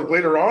stuff, like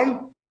later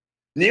on,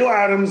 Neil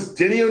Adams,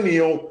 Denny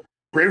O'Neil,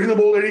 Brave and the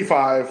Bold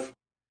 85,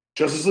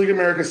 Justice League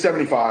America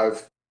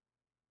 75.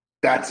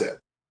 That's it.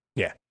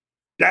 Yeah.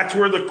 That's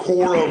where the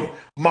core of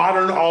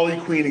modern Ollie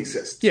Queen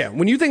exists. Yeah.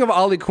 When you think of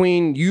Ollie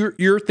Queen,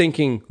 you're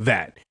thinking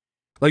that.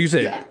 Like you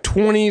said,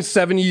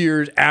 27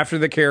 years after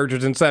the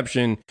character's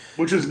inception,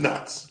 which is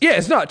nuts. Yeah,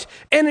 it's nuts,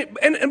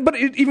 but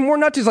even more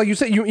nuts is like you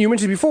said. You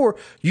mentioned before.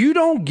 You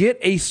don't get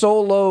a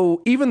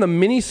solo, even the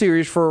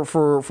miniseries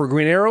for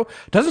Green Arrow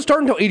doesn't start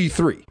until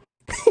 '83.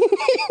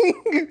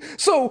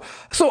 so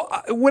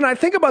when I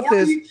think about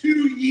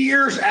 42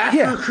 years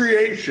after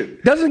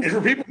creation, doesn't. And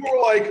for people who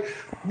are like,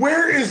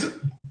 "Where is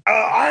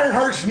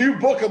Ironheart's new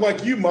book?" I'm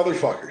like, "You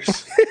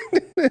motherfuckers!"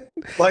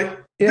 Like.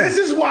 Yeah. This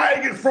is why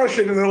I get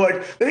frustrated. And they're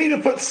like, they need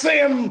to put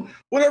Sam,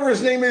 whatever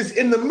his name is,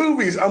 in the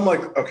movies. I'm like,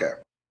 okay.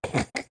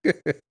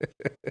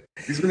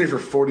 He's been here for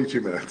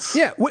 42 minutes.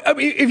 Yeah. I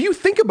mean, if you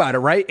think about it,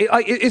 right,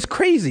 it's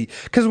crazy.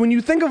 Because when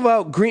you think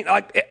about Green,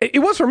 like, it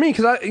was for me,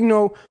 because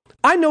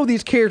I know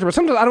these characters, but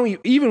sometimes I don't,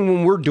 even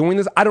when we're doing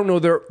this, I don't know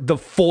the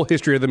full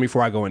history of them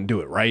before I go and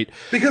do it, right?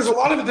 Because a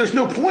lot of it, there's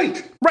no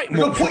point. Right. There's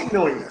no point in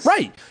knowing this.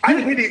 Right. I'm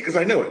an idiot because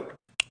I know it.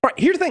 Right,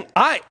 here's the thing.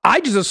 I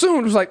just assumed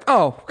it was like,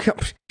 oh,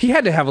 he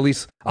had to have at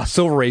least a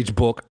Silver Age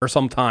book or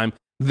sometime.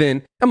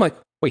 Then I'm like,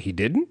 wait, he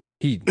didn't?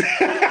 He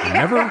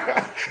never.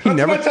 He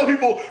never. I tell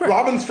people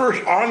Robin's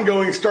first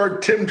ongoing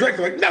starred Tim Drake.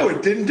 They're like, no,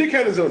 it didn't. Dick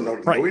had his own. No,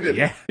 he didn't.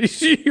 Yeah,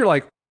 you're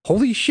like,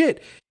 holy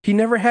shit. He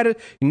never had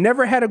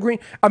a green.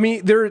 I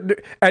mean, there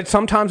at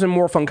sometimes in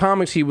More Fun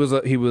Comics, he was the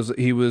first.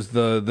 He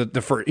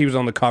was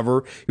on the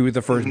cover. He was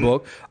the first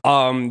book.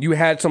 You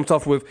had some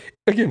stuff with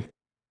again.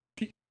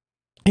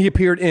 He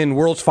appeared in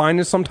World's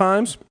Finest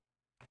sometimes.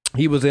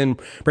 He was in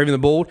Brave and the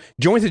Bold.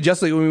 Joins the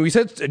Justice League. When we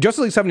said Justice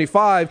League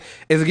 75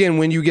 is again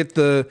when you get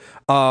the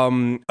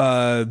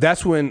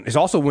that's when it's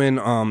also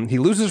when he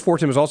loses his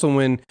fortune. It's also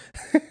when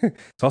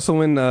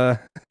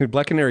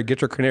Black Canary gets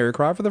her canary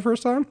cry for the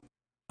first time.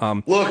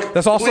 Look,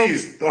 that's also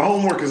please, the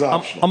homework is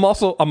optional.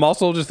 I'm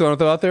also just throwing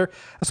it out there.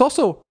 It's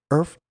also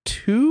Earth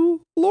 2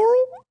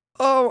 Laurel.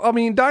 I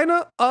mean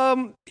Dinah.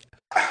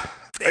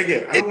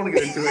 Again, I don't want to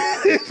get into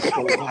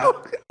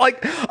it.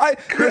 Like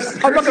Chris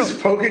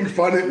is poking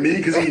fun at me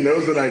because he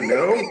knows that I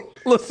know.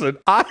 Listen,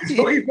 he's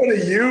poking fun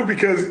at you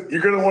because you're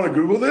going to want to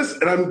Google this,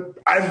 and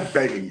I'm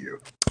begging you.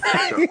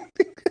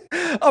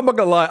 I'm not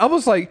gonna lie. I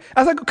was like,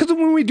 because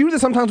when we do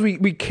this, sometimes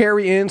we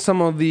carry in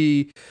some of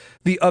the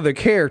other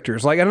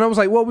characters. Like, and I was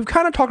like, well, we've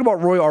kind of talked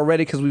about Roy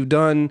already because we've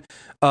done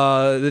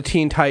the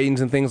Teen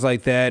Titans and things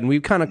like that, and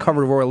we've kind of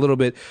covered Roy a little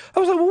bit. I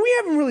was like, well, we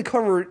haven't really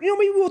covered.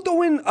 Maybe we'll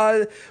throw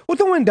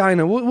in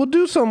Dinah. We'll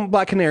do some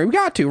Black Canary. We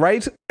got to,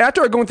 right?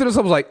 After going through this,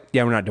 I was like,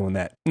 yeah, we're not doing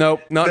that.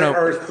 Nope, no. There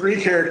are 4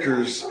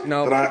 characters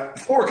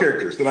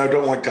that I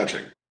don't like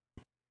touching.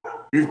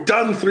 You've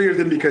done 3 of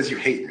them because you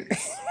hate me.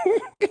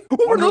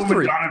 What were those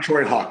 3? Donna Troy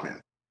and Hawkman.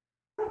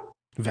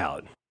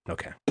 Valid.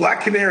 Okay.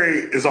 Black Canary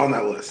is on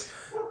that list.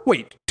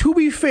 Wait, to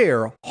be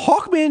fair,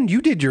 Hawkman,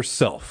 you did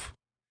yourself.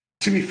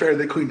 To be fair,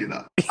 they cleaned it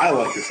up. I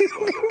like this.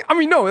 I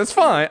mean, no, it's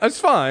fine. It's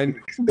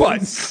fine.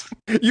 But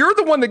you're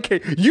the one that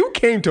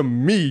came to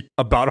me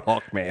about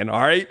Hawkman, all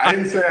right? I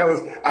didn't say I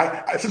was.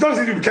 I sometimes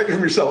you need to protect it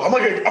from yourself. I'm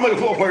like a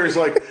football player. It's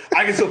like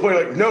I can still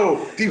play. Like,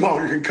 no, D-Ball,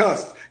 you're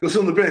concussed. Go sit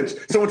on the bench.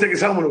 Someone take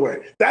his helmet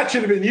away. That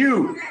should have been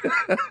you.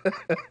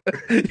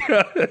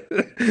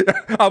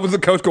 I was the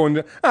coach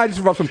going, I just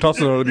rubbed some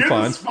tussle and it'll be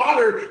fine. You're the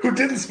spotter who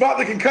didn't spot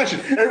the concussion.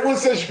 Everyone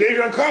says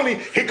Davion Clowney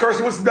hit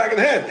Carson Wentz back in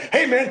the head.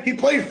 Hey, man, he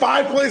played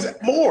 5 plays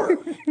more.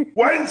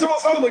 Why didn't someone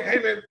tell him, like, hey,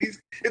 man,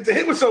 if the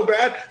hit was so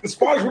bad, the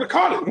spotters would have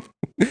caught it.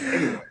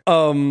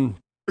 Anyway.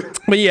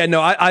 But yeah,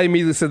 no, I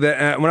immediately said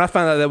that. When I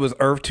found out that was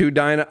Earth 2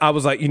 Dinah, I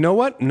was like, you know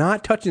what?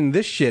 Not touching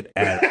this shit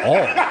at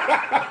all.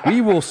 We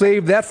will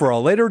save that for a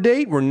later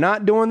date. We're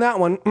not doing that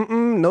one.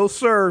 No,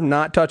 sir.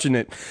 Not touching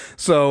it.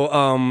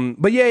 So,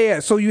 but yeah.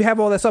 So you have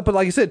all that stuff. But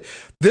like I said,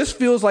 this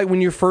feels like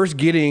when you're first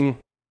getting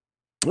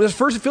this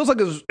first, it feels like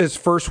his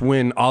first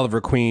when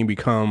Oliver Queen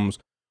becomes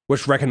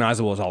what's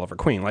recognizable as Oliver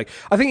Queen. Like,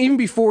 I think even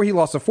before he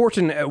lost a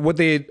fortune, what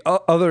they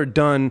had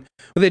done,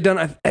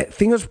 I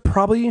think it was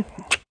probably,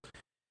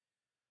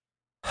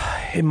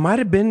 it might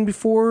have been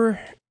before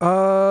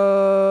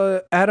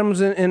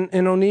Adams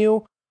and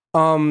O'Neill.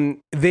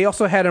 They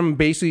also had him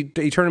basically,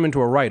 he turned him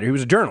into a writer. He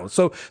was a journalist.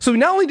 So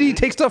not only did he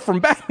take stuff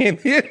from Batman,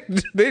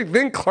 they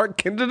then Clark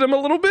Kented him a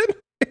little bit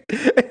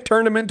and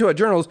turned him into a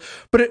journalist.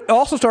 But it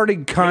also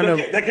started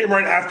that came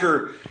right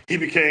after he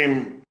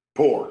became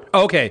poor.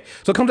 Okay,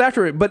 so it comes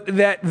after it, but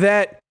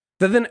that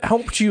then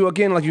helps you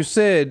again, like you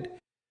said,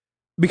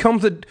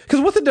 becomes because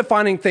what's the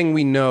defining thing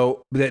we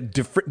know that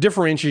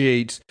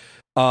differentiates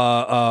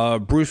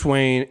Bruce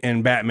Wayne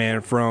and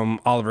Batman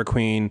from Oliver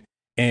Queen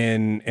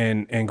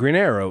and Green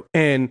Arrow,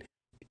 and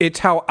it's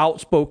how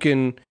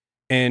outspoken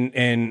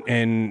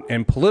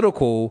and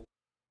political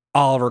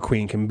Oliver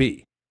Queen can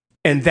be.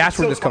 And that's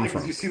where this comes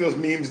from. You see those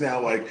memes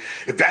now, like,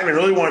 if Batman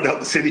really wanted to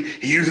help the city,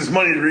 he uses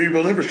money to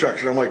rebuild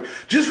infrastructure. I'm like,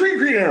 just read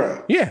Green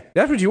Arrow. Yeah,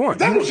 that's what you want. If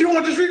that's what you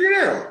want, just read Green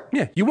Arrow.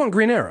 Yeah, you want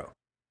Green Arrow.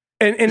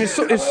 And it's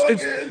so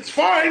it's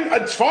fine.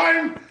 It's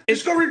fine.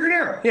 Just go read Green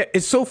Arrow. Yeah,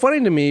 it's so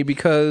funny to me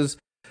because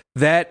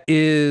that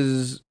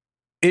is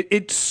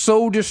it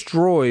so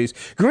destroys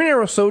Green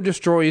Arrow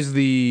destroys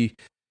the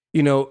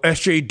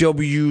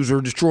SJWs are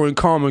destroying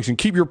comics and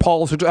keep your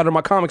politics out of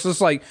my comics.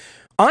 It's like,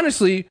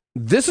 honestly,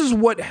 this is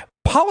what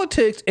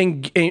politics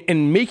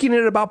and making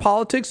it about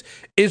politics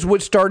is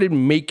what started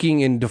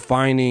making and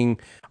defining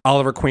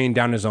Oliver Queen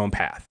down his own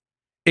path.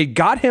 It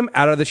got him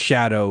out of the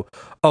shadow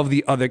of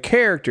the other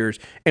characters.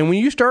 And when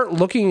you start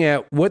looking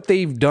at what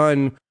they've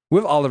done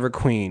with Oliver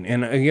Queen,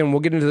 and again,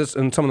 we'll get into this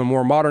in some of the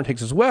more modern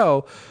takes as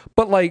well,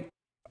 but like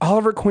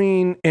Oliver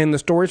Queen and the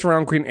stories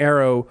around Green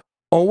Arrow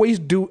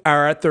always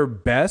are at their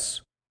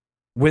best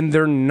when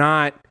they're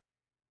not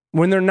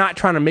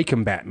trying to make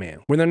him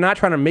Batman, when they're not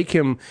trying to make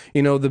him,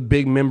 the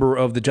big member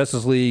of the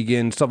Justice League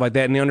and stuff like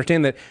that. And they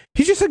understand that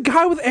he's just a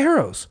guy with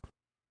arrows.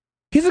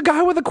 He's a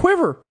guy with a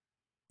quiver.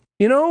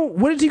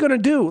 What is he going to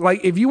do?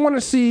 Like, if you want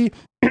to see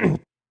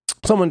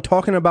someone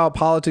talking about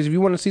politics, if you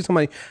want to see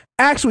somebody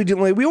actually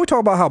dealing, we always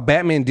talk about how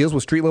Batman deals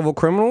with street level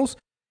criminals,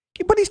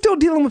 but he's still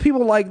dealing with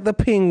people like the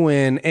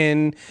Penguin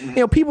and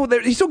people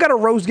that he's still got a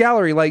rogues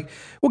gallery. Like,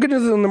 we'll get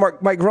into this in the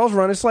Mike Grell's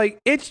run. It's like,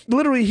 it's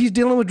literally, he's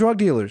dealing with drug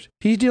dealers,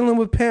 he's dealing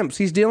with pimps,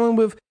 he's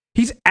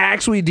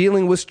actually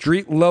dealing with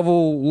street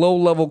level, low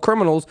level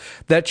criminals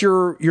that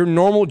your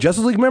normal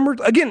Justice League members.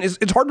 Again,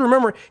 it's hard to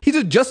remember. He's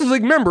a Justice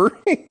League member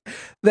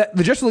that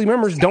the Justice League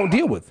members don't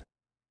deal with.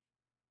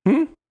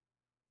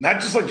 Not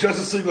just like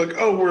Justice League, like,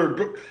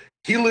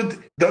 he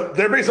lived.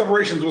 Their base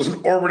operations was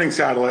an orbiting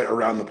satellite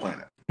around the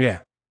planet. Yeah.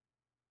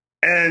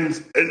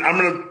 And I'm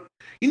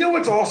gonna,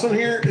 what's awesome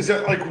here is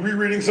that, like,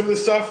 rereading some of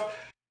this stuff,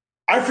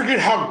 I forget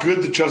how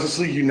good the Justice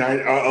League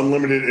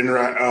Unlimited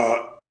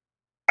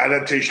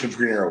adaptation of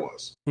Green Arrow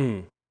was.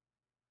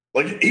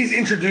 Like, he's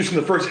introduced in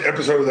the first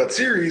episode of that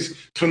series.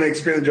 It's when they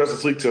expanded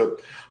Justice League to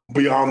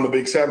beyond the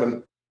Big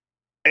Seven,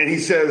 and he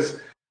says,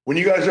 "When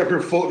you guys are up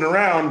here floating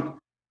around,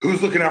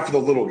 who's looking out for the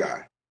little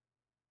guy?"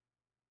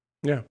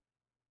 Yeah.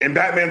 And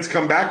Batman's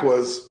comeback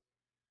was,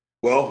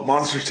 "Well,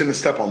 monsters tend to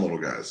step on little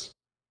guys."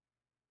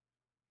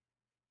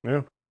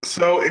 Yeah.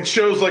 So it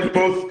shows, like,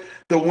 both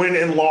the win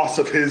and loss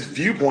of his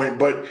viewpoint.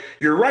 But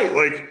you're right.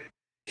 Like,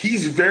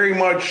 he's very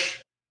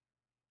much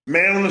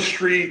man on the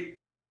street.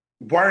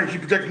 Why aren't you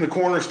protecting the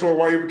corner store?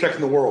 Why are you protecting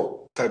the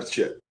world? Type of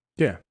shit.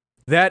 Yeah.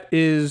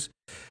 That's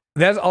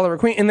Oliver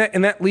Queen,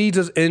 and that leads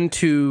us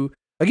into,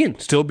 again,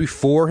 still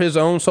before his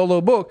own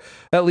solo book,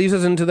 that leads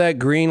us into that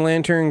Green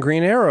Lantern,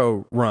 Green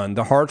Arrow run,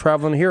 the Hard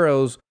Traveling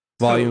Heroes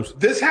volumes. So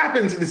this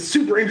happens, and it's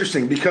super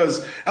interesting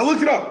because I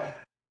looked it up.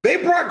 They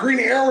brought Green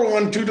Arrow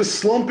on due to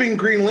slumping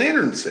Green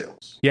Lantern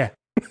sales. Yeah.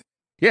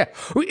 Yeah.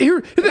 Wait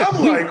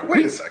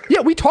a second.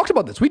 Yeah, we talked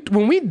about this.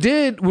 When we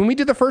did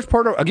the first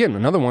part of, again,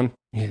 another one.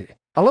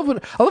 I love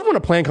when a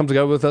plan comes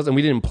together with us and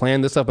we didn't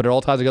plan this stuff, but it all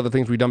ties together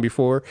things we've done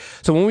before.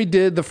 So when we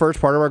did the first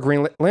part of our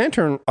Green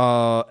Lantern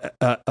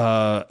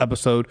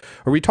episode,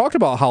 where we talked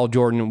about Hal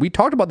Jordan, we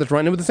talked about this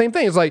run, it was the same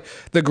thing. It's like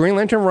the Green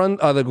Lantern run,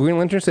 the Green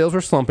Lantern sales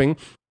were slumping,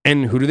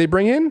 and who do they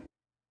bring in?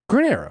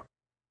 Green Arrow.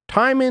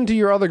 Time into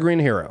your other Green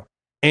Hero.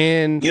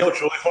 And you know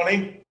what's really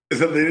funny is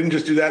that they didn't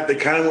just do that. They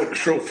kind of went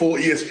full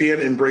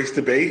ESPN, embrace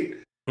debate.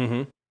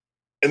 Mm-hmm.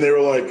 And they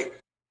were like,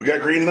 we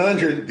got Green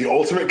Lantern, the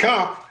ultimate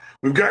cop.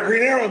 We've got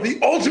Green Arrow, the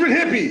ultimate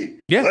hippie.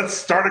 Yeah. Let's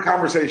start a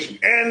conversation.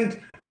 And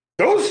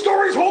those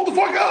stories hold the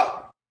fuck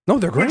up. No,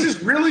 they're great. Which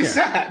is really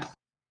sad.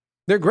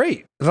 They're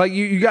great. It's like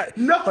you got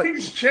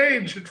nothing's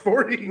changed in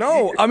 40 years.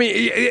 No, I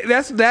mean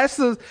that's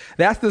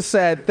the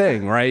sad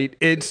thing, right?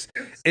 It's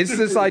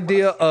this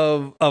idea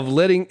of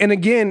letting, and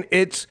again,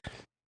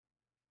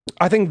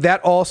 I think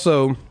that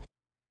also,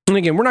 and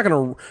again, we're not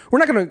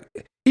gonna,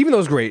 even though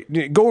it's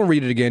great, go and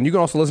read it again. You can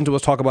also listen to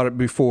us talk about it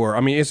before.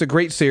 I mean, it's a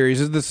great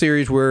series. It's the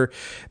series where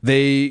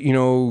they,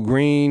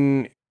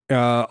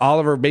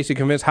 Oliver basically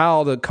convinced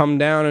Hal to come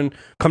down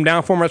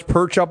for him as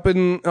perch up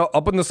in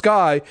the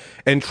sky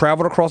and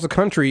travel across the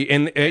country.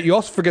 And you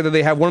also forget that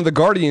they have one of the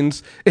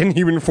Guardians in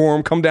human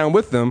form come down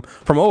with them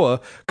from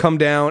Oa, come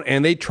down,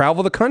 and they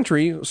travel the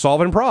country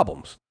solving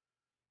problems.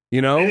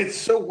 And it's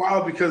so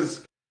wild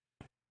because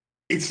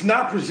it's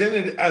not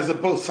presented as a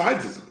both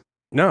sides-ism.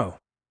 No.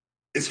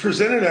 It's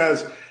presented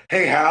as,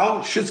 hey,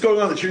 Hal, shit's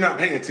going on that you're not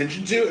paying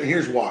attention to, and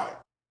here's why.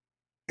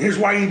 Here's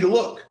why you need to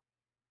look.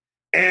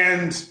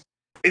 And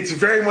it's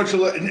very much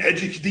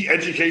the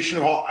education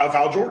of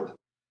Hal Jordan.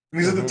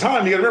 Because at the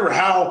time, you got to remember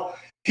how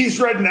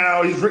he's written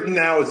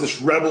now as this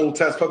rebel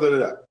test.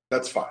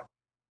 That's fine.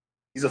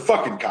 He's a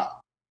fucking cop.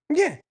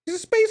 Yeah, he's a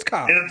space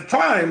cop. And at the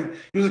time,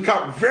 he was a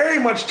cop very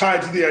much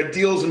tied to the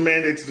ideals and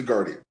mandates of the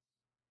Guardian.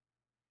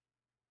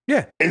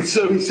 Yeah. And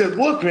so he said,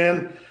 look,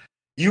 man,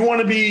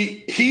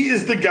 he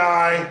is the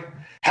guy.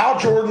 Hal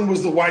Jordan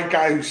was the white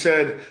guy who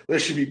said there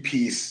should be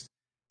peace.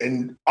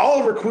 And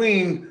Oliver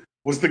Queen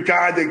was the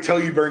guy they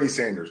tell you Bernie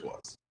Sanders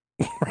was.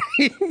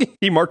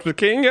 He marched with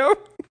King, yo?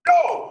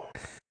 No.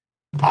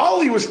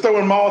 Ollie was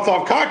throwing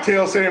Molotov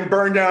cocktails saying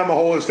burn down the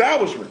whole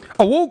establishment.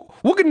 Oh,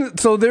 we'll get,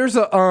 so there's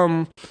a,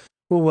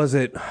 what was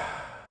it?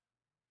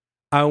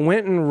 I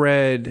went and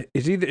read,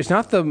 it's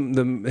not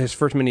his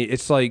first mini,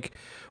 it's like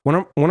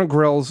one of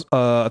Grell's,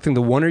 I think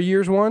the Wonder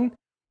Years one.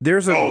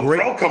 There's a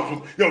great... Grell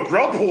comes with...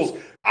 Grell pulls...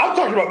 I'm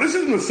talking about... This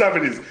is in the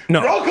 70s.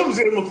 No. Grell comes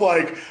in with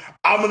like,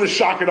 I'm going to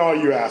shock at all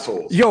you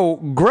assholes. Yo,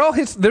 Grell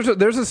hits... There's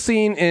a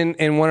scene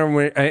in one of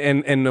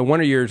in the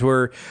Wonder Years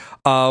where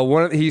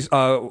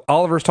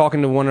Oliver's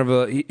talking to one of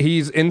the...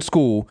 He's in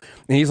school,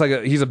 and he's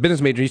a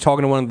business major. He's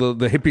talking to one of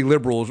the hippie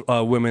liberals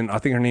women. I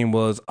think her name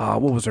was...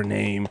 what was her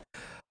name?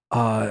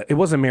 It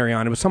wasn't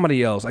Marianne. It was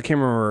somebody else. I can't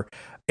remember.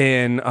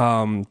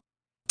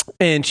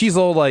 And she's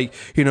all like,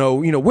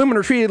 women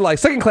are treated like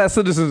second-class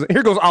citizens.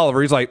 Here goes Oliver.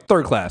 He's like,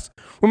 third class.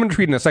 Women are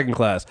treated as second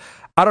class.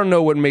 I don't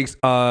know what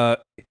that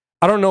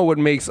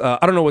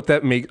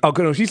makes. Oh,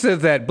 no, she says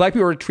that black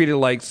people are treated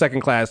like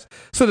second-class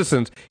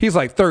citizens. He's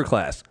like, third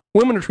class.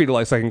 Women are treated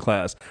like second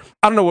class.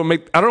 I don't know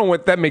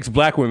what that makes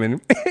black women.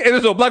 And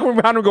there's a black woman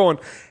behind him going,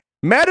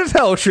 mad as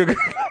hell, sugar.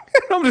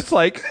 I'm just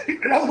like,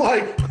 and I'm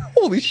like,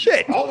 holy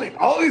shit.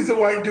 Ollie's the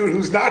white dude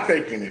who's not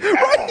faking it.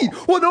 Right.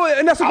 Well, no,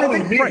 and that's what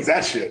Ollie means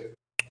that shit.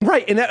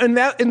 Right, and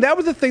that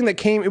was the thing that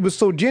came. It was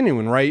so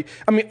genuine, right?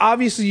 I mean,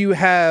 obviously, you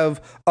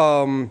have,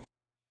 in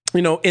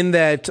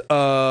that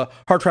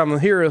Hard Traveling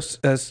Heroes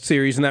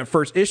series, in that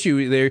first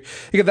issue, there you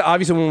get the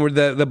obvious one where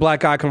the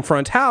black guy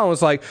confronts Hal. And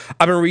it's like,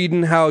 I've been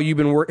reading how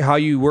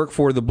you work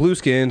for the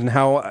Blueskins, and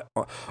how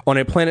on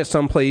a planet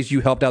someplace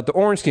you helped out the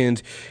Orange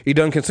Skins. You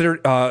done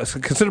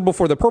considerable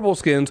for the Purple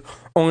Skins.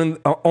 On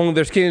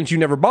their skins you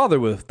never bother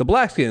with, the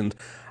Black Skins.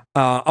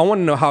 I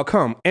want to know how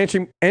come.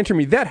 Answer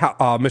me that,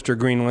 Mr.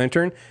 Green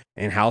Lantern.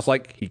 And Hal's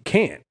like, he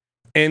can't.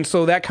 And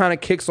so that kind of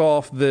kicks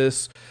off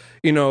this,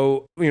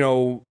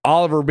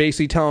 Oliver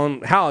basically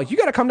telling Hal, you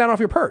got to come down off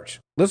your perch.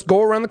 Let's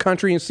go around the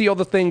country and see all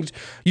the things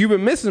you've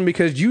been missing,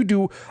 because you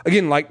do,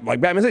 again, like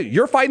Batman said,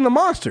 you're fighting the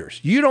monsters.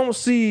 You don't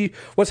see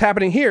what's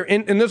happening here.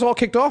 And this all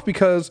kicked off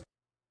because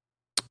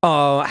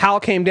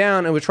Hal came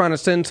down and was trying to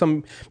send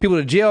some people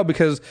to jail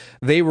because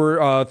they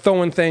were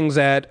throwing things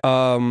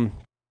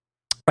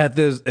at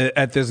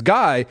this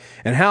guy,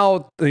 and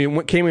Hal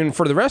came in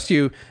for the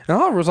rescue, and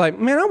Oliver was like,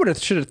 man, I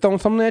should have thrown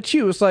something at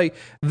you. It's like,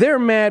 they're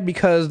mad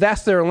because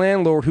that's their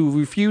landlord who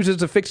refuses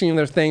to fixing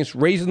their things,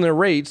 raising their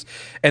rates,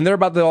 and they're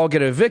about to all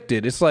get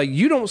evicted. It's like,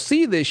 you don't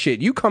see this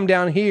shit. You come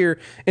down here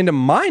into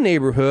my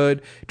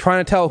neighborhood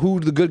trying to tell who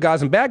the good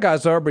guys and bad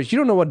guys are, but you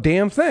don't know a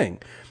damn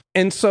thing.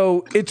 And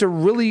so it's a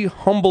really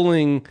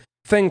humbling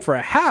thing for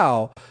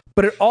Hal,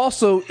 but it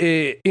also,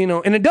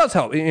 and it does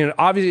help.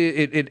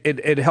 Obviously,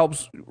 it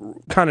helps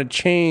kind of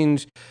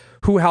change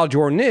who Hal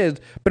Jordan is,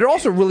 but it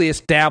also really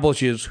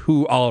establishes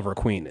who Oliver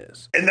Queen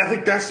is. And I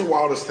think that's the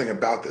wildest thing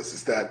about this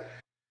is that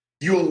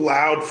you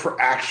allowed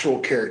for actual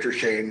character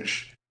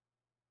change,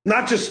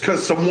 not just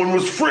because someone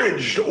was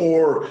fridged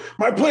or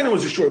my planet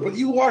was destroyed, but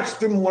you watched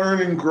them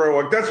learn and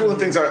grow. Like that's one of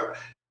the things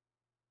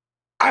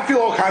I feel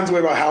all kinds of way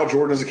about Hal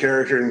Jordan as a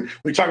character. And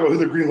we talk about who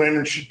the Green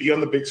Lantern should be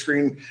on the big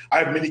screen. I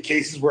have many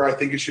cases where I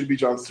think it should be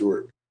Jon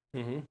Stewart.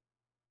 Mm-hmm.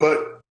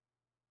 But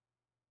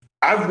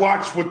I've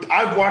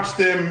watched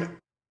them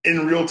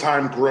in real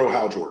time grow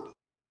Hal Jordan.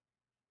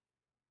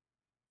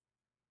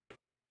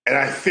 And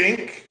I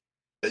think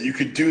that you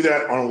could do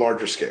that on a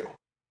larger scale.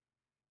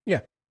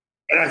 Yeah.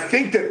 And I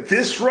think that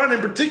this run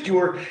in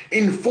particular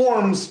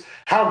informs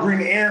how Green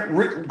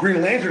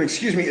Lantern,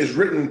 is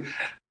written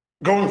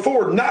going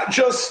forward, not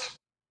just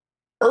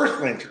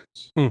Earth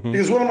Lanterns. Mm-hmm.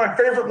 Because one of my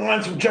favorite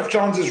lines from Jeff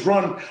Johns'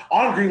 run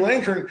on Green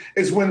Lantern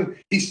is when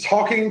he's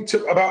talking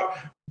about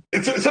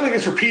it's something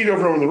that's repeated over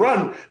and over in the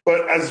run,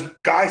 but as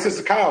Guy says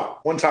to Kyle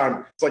one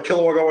time, it's like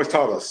Kilowog always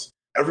taught us,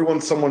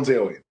 everyone's someone's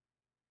alien.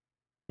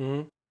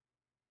 Mm-hmm.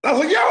 I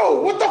was like,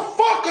 yo, what the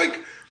fuck?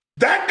 Like,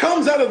 that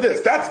comes out of this.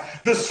 That's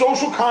the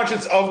social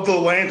conscience of the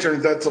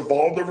Lanterns that's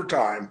evolved over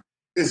time,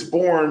 is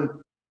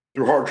born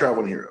through hard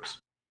traveling heroes.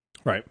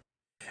 Right.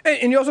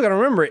 And you also got to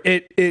remember,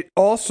 it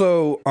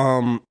also,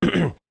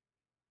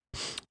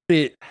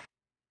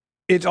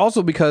 it's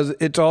also because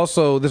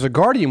there's a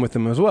Guardian with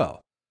them as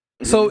well.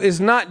 So it's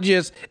not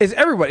just, it's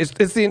everybody.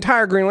 It's the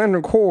entire Green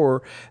Lantern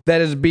Corps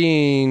that is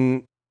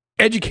being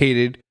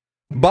educated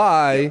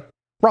by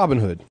Robin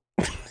Hood.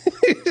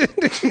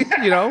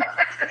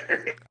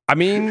 I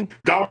mean,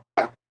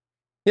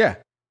 yeah.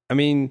 I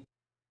mean,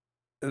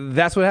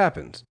 that's what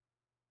happens.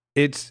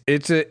 It's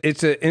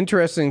an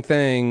interesting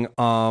thing,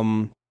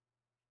 and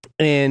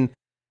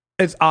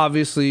it's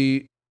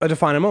obviously a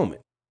defining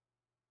moment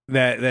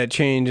that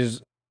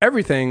changes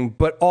everything,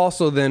 but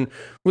also then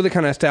really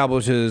kind of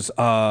establishes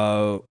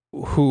who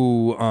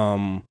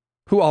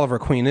Oliver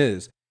Queen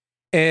is.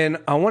 And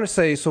I want to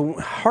say, so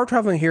Hard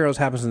Traveling Heroes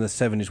happens in the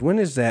 70s. When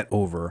is that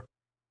over?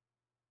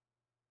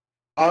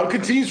 It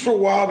continues for a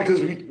while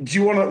because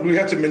we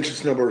have to mention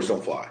Snowbirds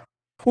Don't Fly.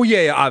 Well,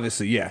 yeah,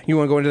 obviously, yeah. You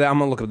want to go into that? I'm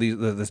going to look up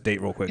this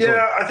date real quick.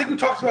 Yeah, I think we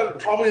talked about it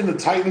probably in the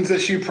Titans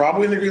issue,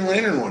 probably in the Green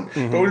Lantern one.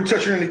 Mm-hmm. But we're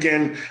touching on it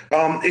again.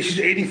 Issues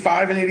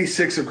 85 and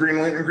 86 of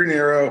Green Lantern, Green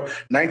Arrow,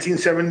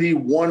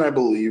 1971, I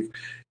believe.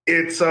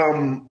 It's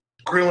Green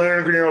Lantern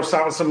and Green Arrow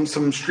side with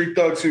some street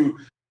thugs who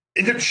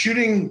end up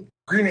shooting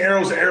Green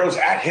Arrow's arrows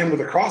at him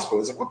with a crossbow.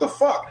 It's like, what the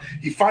fuck?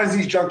 He finds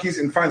these junkies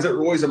and finds that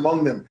Roy's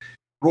among them.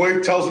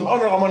 Roy tells him, oh,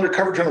 no, I'm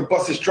undercover trying to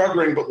bust this drug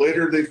ring, but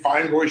later they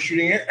find Roy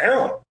shooting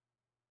heroin.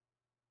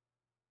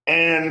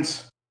 And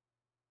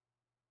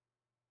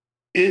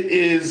it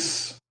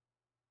is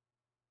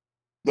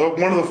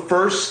one of the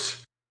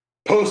first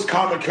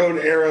post-Comic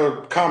Code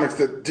era comics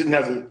that didn't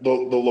have the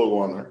logo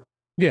on there.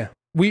 Yeah.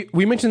 We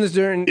mentioned this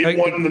during... It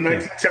won the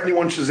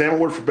 1971 Shazam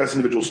Award for Best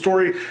Individual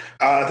Story.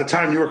 At the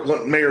time, New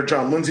York Mayor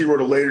John Lindsay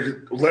wrote a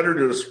letter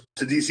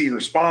to DC in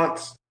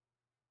response.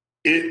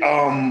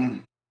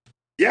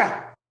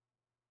 Yeah.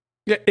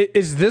 Yeah,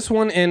 is this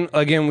one, and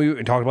again,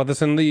 we talked about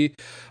this in the...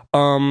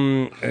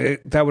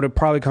 that would have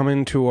probably come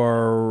into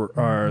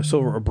our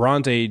Silver or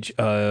Bronze Age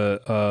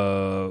part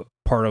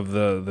of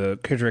the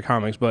Kendrick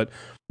comics, but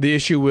the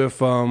issue with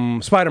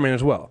Spider-Man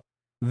as well.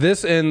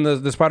 This and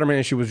the Spider-Man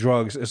issue with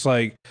drugs, it's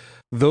like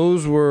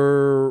those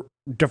were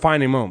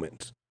defining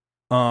moments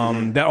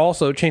that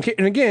also changed.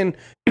 And again,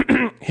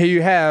 here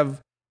you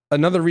have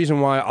another reason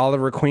why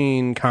Oliver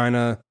Queen kind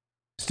of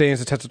stands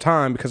the test of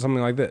time, because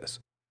something like this,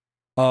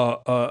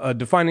 a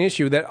defining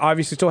issue that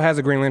obviously still has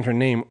a Green Lantern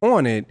name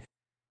on it.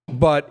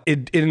 But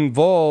it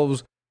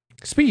involves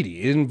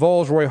Speedy. It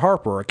involves Roy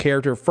Harper, a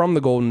character from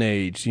the Golden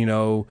Age.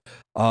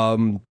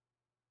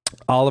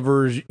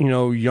 Oliver's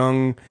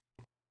young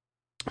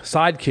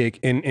sidekick,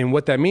 and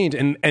what that means,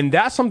 and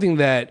that's something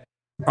that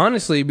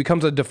honestly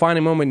becomes a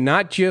defining moment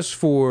not just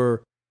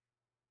for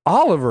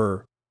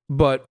Oliver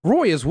but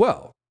Roy as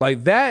well.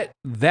 Like that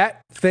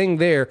thing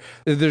there.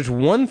 There's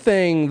one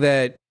thing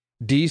that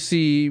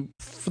DC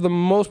for the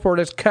most part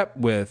has kept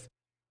with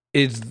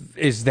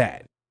is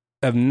that.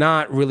 Of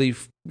not really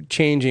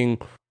changing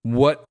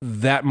what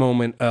that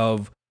moment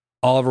of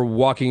Oliver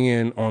walking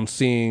in on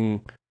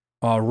seeing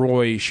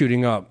Roy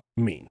shooting up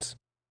means,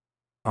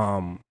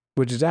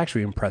 which is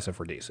actually impressive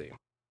for DC.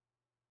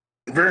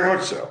 Very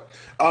much so.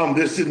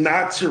 This did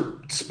not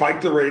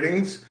spike the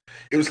ratings.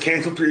 It was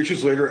canceled 3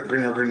 issues later.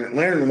 Green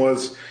Lantern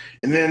was,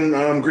 and then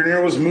Green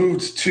Arrow was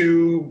moved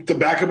to the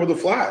backup of the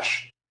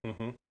Flash.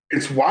 Mm-hmm.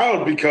 It's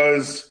wild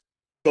because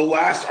the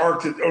last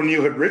arc that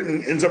O'Neill had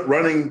written ends up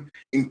running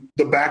in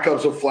the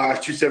backups of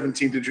Flash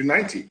 217 to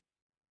 219.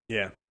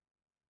 Yeah.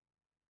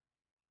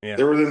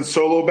 There were then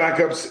solo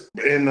backups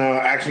in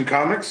Action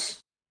Comics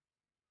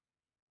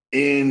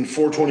in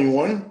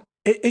 421.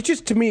 It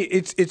just, to me,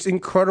 it's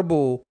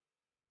incredible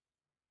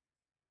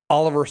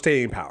Oliver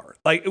staying power.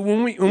 Like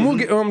we'll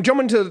get, jump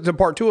into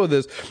part 2 of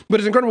this, but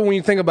it's incredible when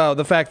you think about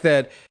the fact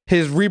that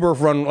his rebirth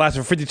run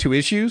lasted for 52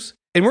 issues,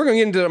 and we're going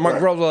to get into Mark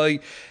Grell's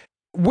like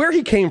where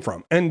he came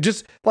from, and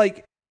just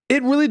like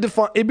it really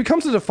it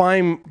becomes a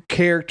defined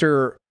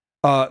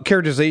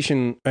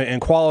characterization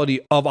and quality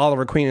of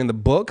Oliver Queen in the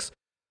books,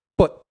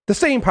 but the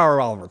staying power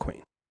of Oliver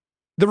Queen,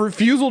 the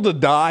refusal to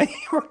die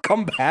or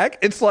come back.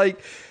 It's like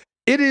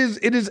it is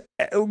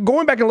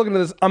going back and looking at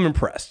this. I'm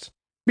impressed.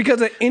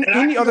 Because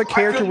any other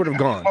character would have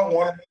gone.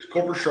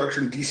 Corporate structure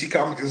and DC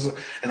Comics is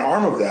an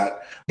arm of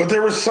that. But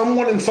there was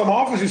someone in some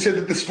office who said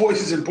that this voice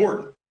is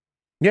important.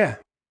 Yeah.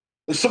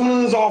 There's someone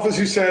in his office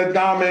who said,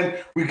 nah, man,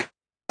 we can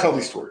tell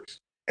these stories.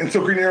 And so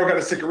Green Arrow got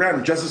to stick around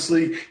in Justice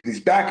League, these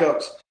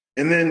backups.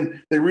 And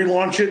then they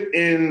relaunch it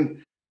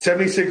in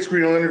 76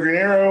 Green Lantern, Green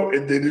Arrow.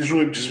 It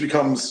eventually just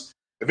becomes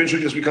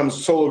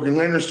solo Green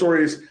Lantern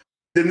stories.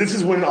 Then this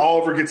is when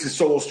Oliver gets his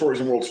solo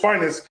stories in World's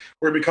Finest,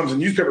 where he becomes a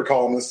newspaper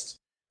columnist.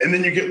 And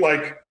then you get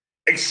like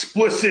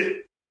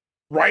explicit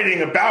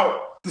writing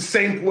about the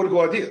same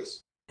political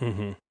ideas.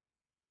 Mm-hmm.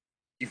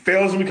 He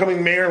fails in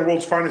becoming mayor in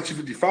World's Finest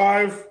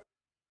 255.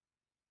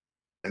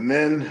 And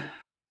then,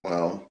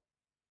 well,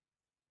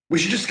 we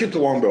should just skip to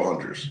Longbow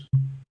Hunters.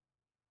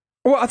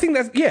 Well, I think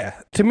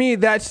to me,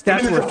 that's it's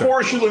a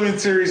 4-issue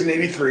limited series in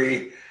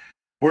 83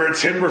 where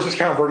it's him versus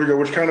Count Vertigo,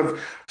 which kind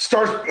of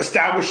starts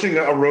establishing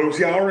a rogues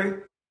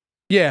gallery.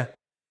 Yeah.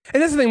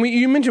 And that's the thing.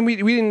 You mentioned we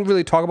didn't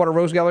really talk about a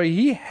rogues gallery.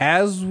 He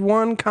has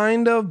one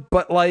kind of,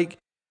 but like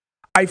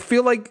I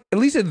feel like at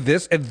least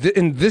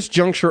in this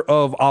juncture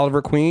of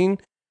Oliver Queen,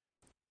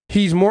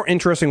 he's more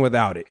interesting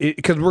without it,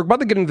 because we're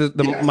about to get into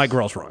the Mike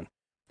Grell's run,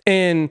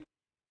 and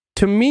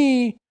to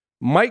me,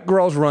 Mike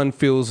Grell's run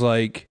feels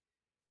like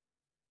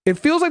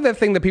that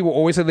thing that people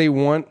always say they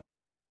want,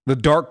 the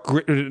dark,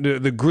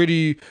 the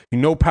gritty,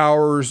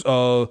 powers,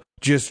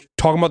 just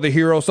talking about the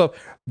hero stuff.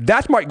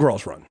 That's Mike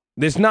Grell's run.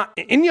 There's not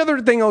any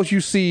other thing else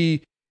you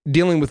see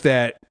dealing with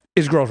that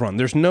is Grell's run.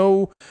 There's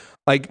no,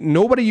 like,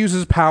 nobody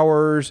uses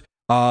powers.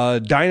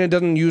 Dinah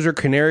doesn't use her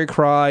canary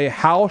cry.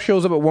 Hal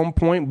shows up at one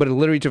point, but it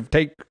literally to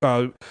take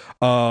Oliver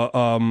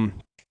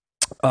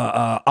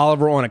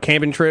on a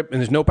camping trip, and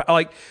there's no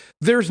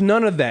there's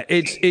none of that.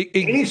 Any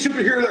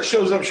superhero that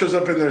shows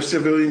up in their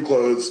civilian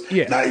clothes,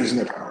 not using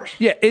their powers.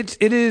 Yeah, it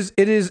is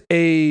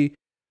a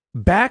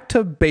back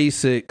to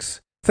basics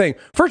thing.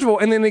 First of all,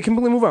 and then they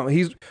completely move on.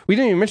 We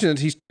didn't even mention that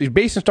he's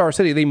based in Star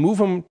City. They move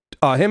him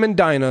and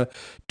Dinah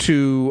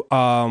to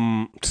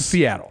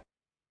Seattle.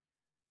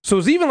 So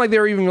it's even like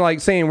they're even like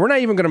saying, we're not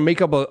even going to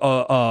make up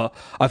a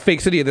fake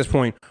city at this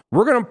point.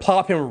 We're going to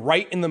plop him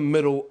right in the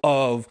middle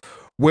of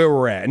where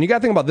we're at. And you got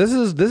to think about this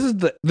is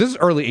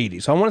early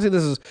 80s. So I want to say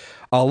this is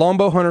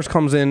Longbow Hunters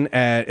comes in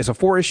at, it's a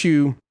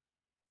 4-issue.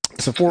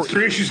 It's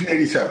 3 issues in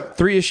 87.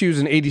 3 issues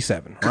in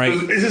 87, right?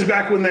 This is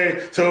back when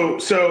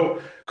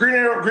so Green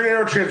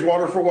Arrow trades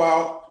water for a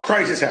while.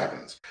 Crisis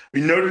happens.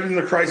 We noted in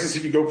the Crisis,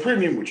 if you go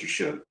premium, which you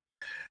should,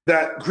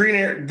 that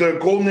the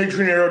Golden Age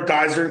Green Arrow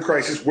dies during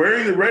Crisis,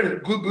 wearing the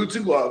red boots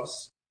and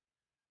gloves.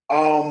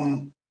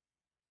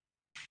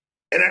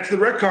 And after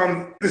the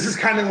retcon, this is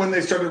kind of when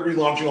they started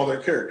relaunching all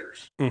their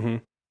characters. Mm-hmm.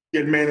 You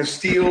had Man of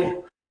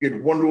Steel, you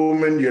had Wonder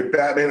Woman, you had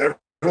Batman.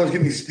 Everyone's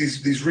getting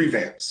these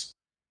revamps.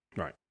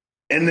 Right.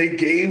 And they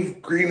gave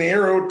Green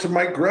Arrow to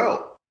Mike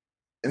Grell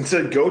and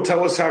said, go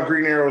tell us how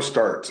Green Arrow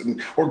starts,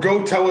 or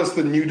go tell us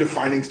the new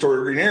defining story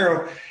of Green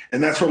Arrow.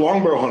 And that's where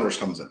Longbow Hunters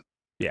comes in.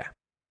 Yeah.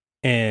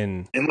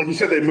 And like you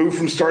said, they moved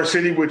from Star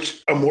City,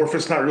 which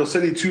amorphous, not real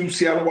city, to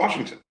Seattle,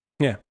 Washington.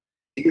 Yeah.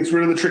 He gets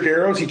rid of the trick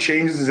arrows. He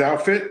changes his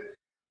outfit.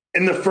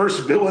 And the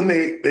first villain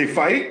they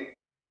fight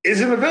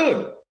isn't a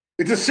villain.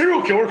 It's a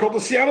serial killer called the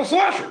Seattle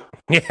Slasher.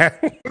 Yeah.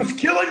 Who's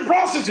killing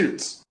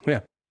prostitutes. Yeah.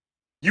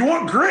 You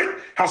want grit?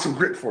 Have some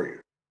grit for you.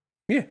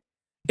 Yeah.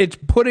 It's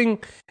putting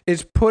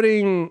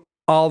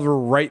Oliver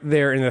right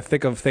there in the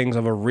thick of things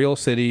of a real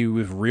city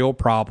with real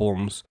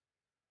problems.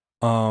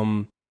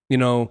 He's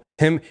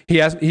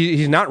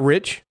not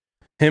rich.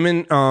 Him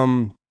and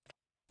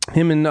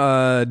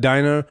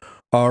Dinah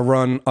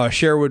run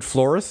Sherwood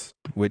Florist,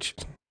 which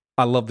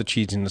I love the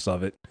cheesiness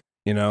of it.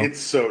 It's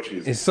so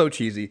cheesy. It's so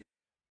cheesy.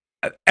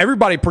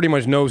 Everybody pretty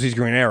much knows he's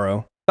Green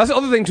Arrow. That's the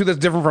other thing too that's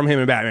different from him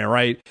and Batman,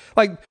 right?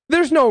 Like,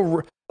 there's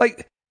no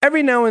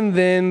every now and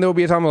then there'll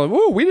be a time like,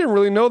 "Ooh, we didn't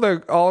really know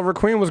that Oliver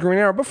Queen was Green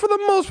Arrow," but for the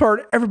most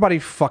part, everybody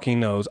fucking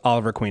knows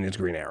Oliver Queen is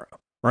Green Arrow,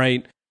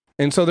 right?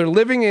 And so they're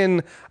living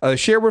in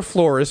Sherwood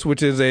Florist,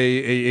 which is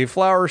a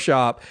flower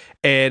shop,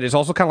 and it's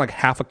also kind of like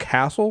half a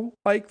castle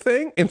like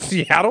thing in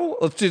Seattle.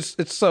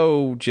 It's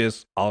so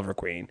just Oliver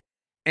Queen,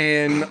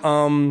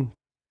 and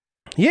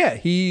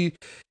he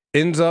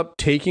ends up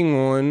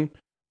taking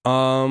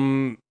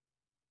on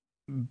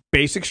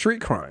basic street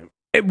crime,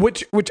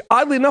 which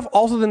oddly enough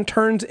also then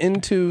turns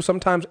into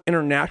sometimes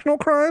international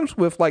crimes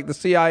with like the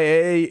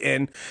CIA,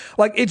 and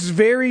like it's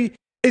very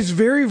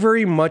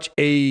very much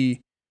a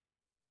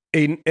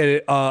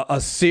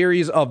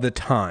series of the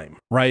time,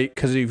 right?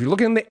 Because if you're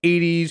looking in the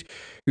 80s,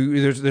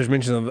 there's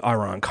mention of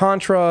Iran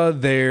Contra,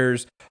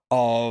 there's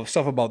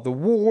stuff about the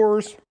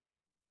wars,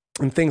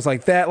 and things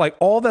like that. Like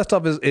all that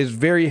stuff is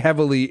very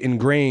heavily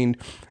ingrained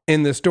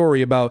in the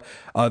story about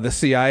the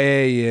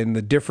CIA and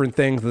the different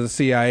things that the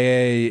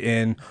CIA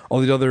and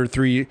all these other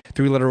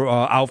three-letter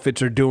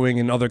outfits are doing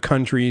in other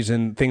countries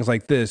and things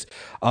like this.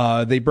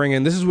 They bring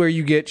in, this is where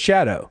you get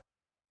Shadow.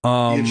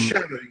 You get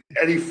Shadow,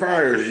 Eddie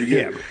Friars, you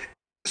get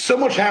so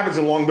much happens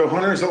in Longbow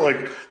Hunters that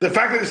like the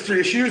fact that it's 3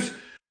 issues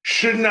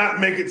should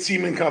not make it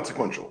seem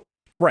inconsequential.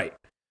 Right.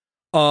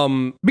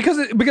 Because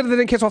it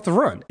then kicks off the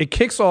run. It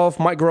kicks off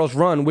Mike Grell's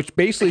run, which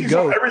basically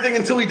goes everything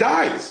until he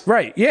dies.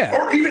 Right, yeah.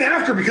 Or even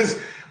after, because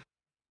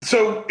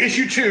so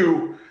issue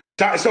 2,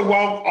 so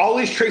while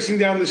Ollie's tracing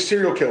down this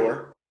serial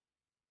killer,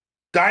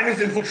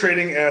 Dinah's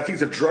infiltrating, I think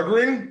it's a drug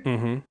ring.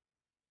 Mm-hmm.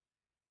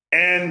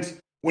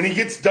 And when he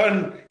gets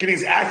done getting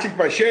his ass kicked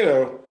by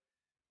Shadow,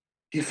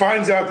 he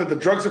finds out that the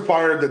drug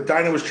supplier that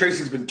Dinah was tracing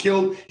has been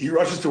killed. He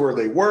rushes to where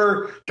they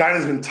were.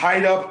 Dinah's been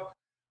tied up.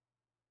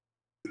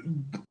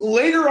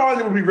 Later on,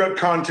 it would be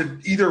retconned to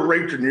either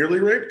raped or nearly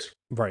raped.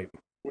 Right.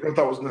 Which I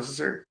thought was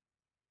necessary.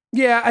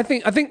 Yeah, I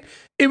think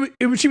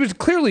she was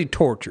clearly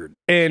tortured,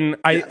 and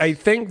I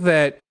think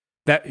that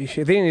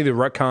they need to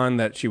retcon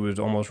that she was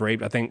almost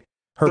raped. I think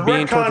her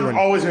being tortured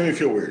always made me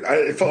feel weird.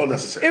 It felt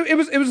unnecessary. It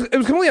was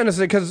completely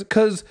unnecessary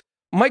because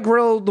Mike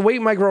Grell, the way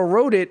Mike Grell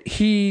wrote it,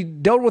 he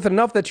dealt with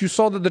enough that you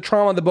saw that the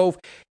trauma that both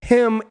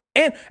him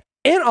and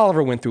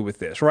Oliver went through with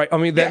this, right? I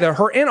mean, that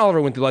her and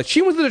Oliver went through. Like,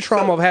 she went through the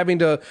trauma of having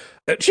to.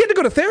 She had to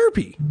go to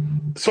therapy.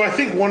 So I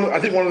think one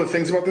of the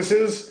things about this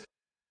is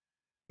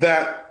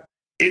that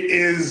it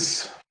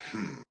is.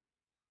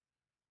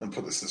 Let me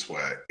put this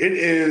way: it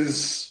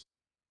is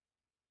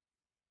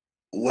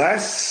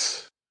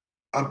less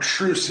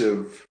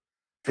obtrusive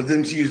for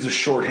them to use the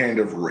shorthand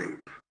of rape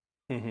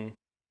than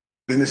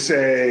to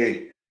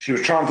say she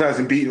was traumatized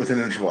and beaten within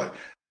an inch of life.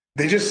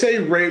 They just say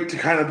rape to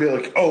kind of be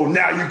like, oh,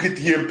 now you get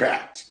the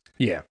impact.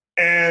 Yeah.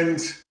 And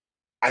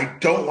I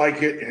don't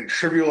like it, and it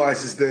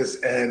trivializes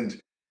this. And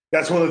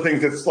that's one of the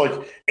things that's like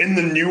in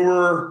the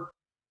newer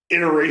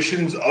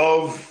iterations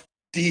of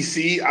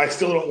DC, I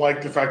still don't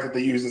like the fact that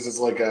they use this as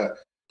like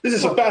this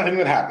is a bad thing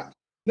that happened.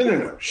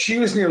 No. She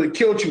was nearly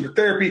killed. She went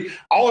to therapy.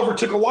 Oliver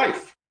took a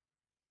life.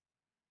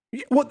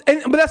 Well,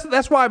 but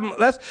that's why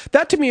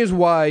that to me is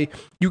why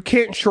you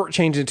can't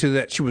shortchange into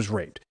that she was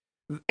raped.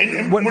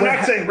 And we're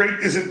not saying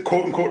rape isn't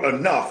quote unquote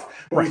enough,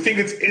 but we think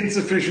it's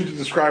insufficient to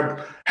describe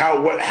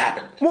what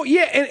happened. Well,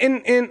 yeah,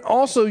 and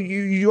also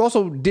you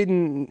also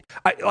didn't.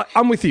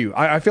 I'm with you.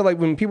 I feel like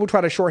when people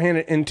try to shorthand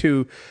it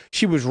into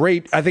she was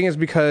raped, I think it's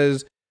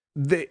because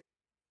like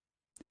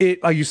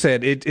you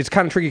said, it's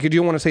kind of tricky because you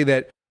don't want to say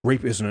that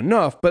rape isn't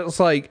enough, but it's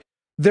like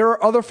there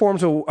are other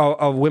forms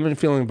of women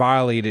feeling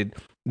violated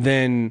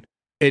than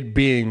it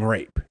being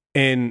rape.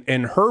 And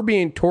her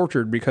being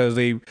tortured because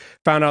they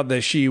found out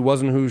that she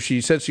wasn't who she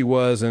said she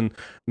was, and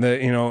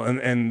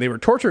and they were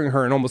torturing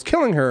her and almost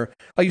killing her.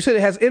 Like you said,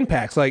 it has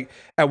impacts. Like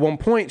at one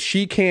point,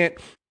 she can't,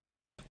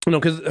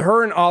 because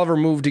her and Oliver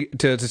moved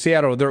to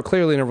Seattle. They're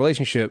clearly in a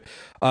relationship.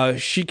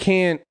 She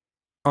can't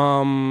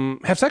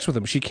have sex with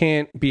him. She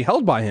can't be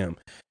held by him.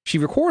 She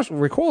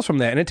recoils from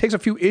that, and it takes a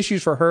few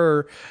issues for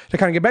her to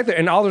kind of get back there.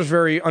 And Oliver's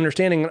very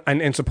understanding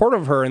and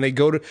supportive of her, and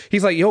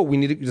he's like, yo, we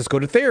need to just go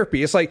to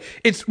therapy. It's like,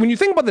 it's when you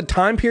think about the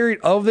time period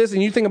of this,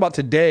 and you think about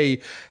today,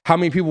 how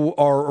many people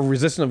are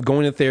resistant of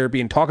going to therapy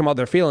and talking about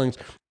their feelings,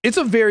 it's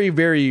a very,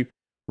 very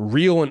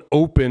real and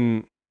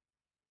open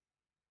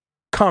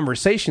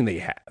conversation they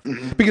have.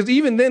 Mm-hmm. Because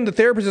even then, the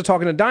therapist is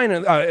talking to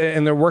Dinah,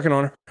 and they're working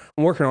on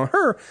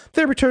her.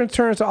 Therapist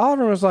turns to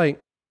Oliver and was like,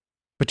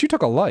 but you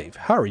took a life.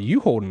 How are you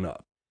holding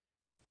up?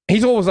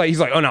 He's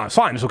like, oh no, it's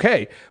fine, it's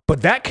okay.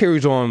 But that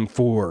carries on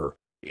for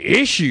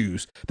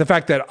issues. The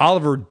fact that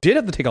Oliver did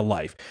have to take a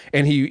life,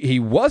 and he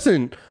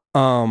wasn't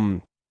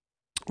really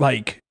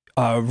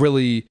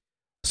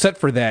set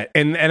for that,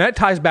 and that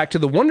ties back to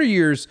the Wonder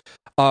Years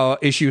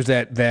issues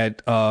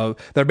that are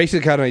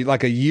basically kind of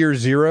like a year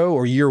 0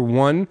 or year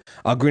 1,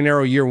 Green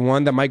Arrow year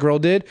 1 that Mike Grell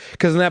did,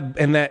 because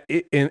in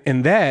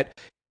that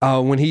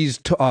when he's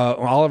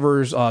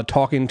Oliver's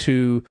talking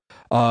to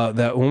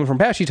that woman from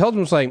past, she tells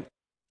him, it's like,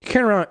 you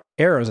can't run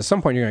arrows. At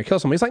some point, you're going to kill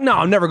somebody. He's like, no,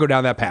 I'll never go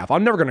down that path.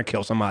 I'm never going to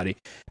kill somebody.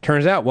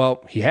 Turns out,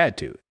 well, he had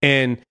to,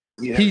 and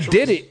he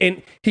did it.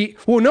 And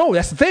no,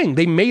 that's the thing.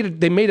 They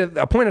made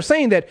a point of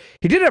saying that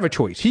he did have a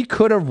choice. He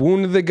could have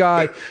wounded the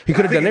guy. He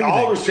could have done everything.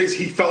 In Oliver's case,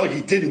 he felt like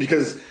he didn't,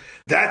 because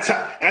that's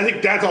how. I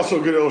think that's also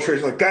a good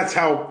illustration. Like that's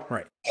how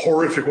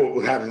horrific what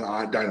was happening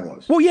to Dinah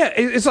was. Well, yeah,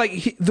 it's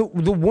like the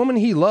woman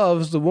he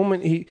loves, the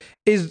woman he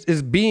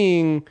is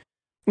being,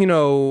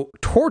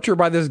 tortured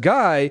by this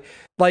guy.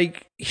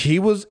 Like, he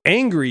was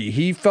angry.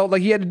 He felt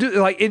like he had to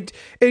do like it.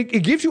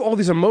 It gives you all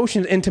these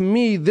emotions, and to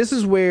me, this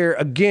is where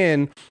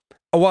again.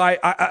 Well,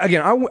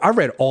 I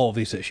read all of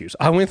these issues.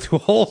 I went through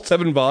all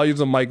 7 volumes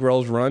of Mike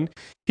Grell's run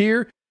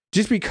here,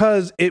 just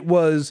because it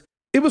was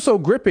so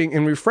gripping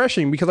and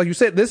refreshing. Because, like you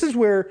said, this is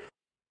where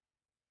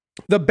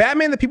the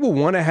Batman that people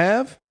want to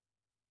have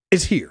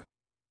is here.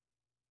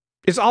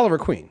 It's Oliver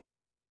Queen.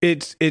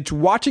 It's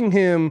watching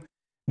him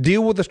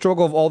deal with the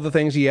struggle of all the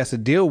things he has to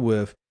deal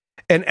with,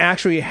 and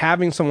actually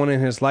having someone in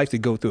his life to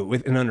go through it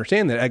with and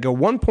understand that. At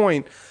one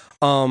point,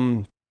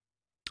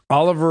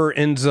 Oliver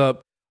ends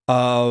up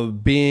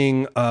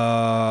being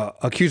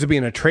accused of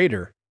being a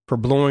traitor for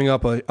blowing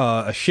up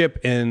a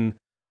ship in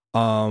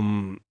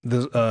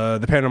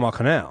the Panama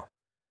Canal,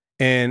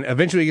 and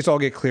eventually it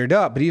gets cleared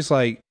up. But he's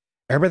like,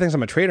 everybody thinks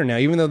I'm a traitor now,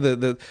 even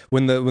though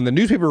when the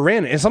newspaper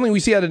ran it, and something we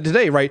see out of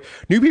today, right?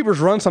 Newspapers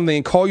run something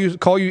and call you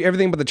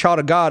everything but the child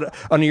of God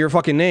under your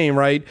fucking name,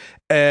 right?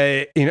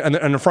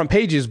 On the front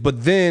pages,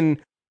 but then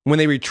when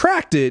they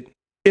retract it,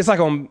 it's like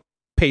on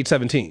page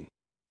 17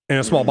 in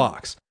a small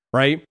box,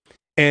 right?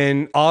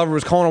 And Oliver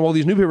was calling all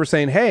these newspapers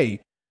saying,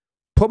 "Hey,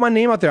 put my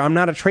name out there. I'm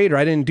not a traitor.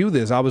 I didn't do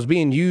this. I was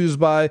being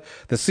used by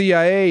the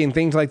CIA and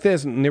things like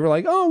this." And they were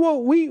like, "Oh,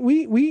 well,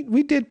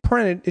 we did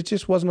print it. It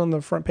just wasn't on the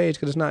front page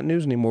because it's not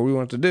news anymore. We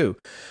want it to do."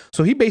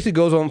 So he basically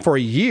goes on for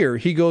a year.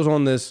 He goes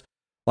on this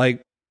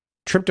like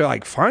trip to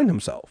like find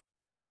himself.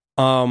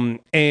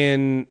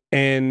 And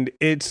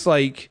it's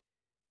like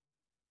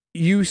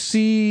you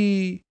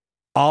see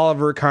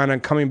Oliver kind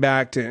of coming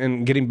back to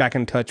and getting back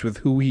in touch with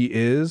who he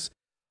is.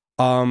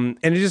 And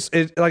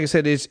like I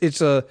said,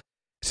 it's an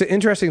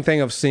interesting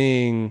thing of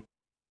seeing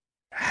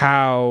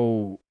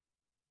how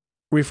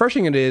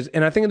refreshing it is.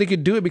 And I think they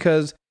could do it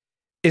because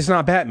it's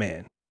not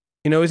Batman.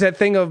 You know, it's that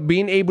thing of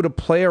being able to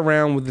play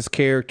around with this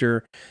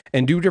character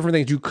and do different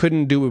things you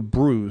couldn't do with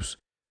Bruce.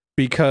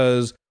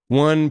 Because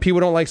one, people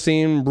don't like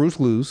seeing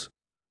Bruce lose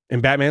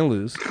and Batman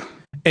lose.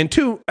 And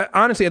two,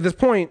 honestly, at this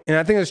point, and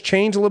I think it's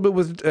changed a little bit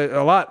with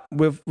a lot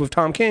with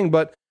Tom King,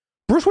 but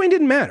Bruce Wayne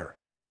didn't matter.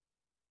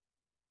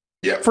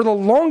 Yeah. For the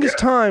longest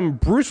time,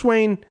 Bruce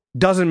Wayne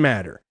doesn't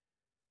matter.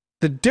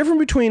 The difference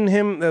between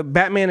him,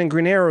 Batman, and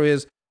Green Arrow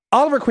is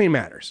Oliver Queen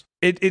matters.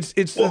 It's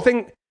the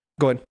thing.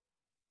 Go ahead.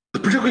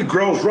 Particularly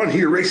Grohl's run, he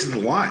erases the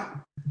line.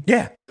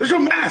 Yeah. There's no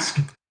mask.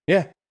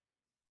 Yeah.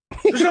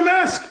 There's no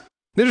mask.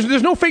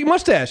 There's no fake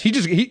mustache.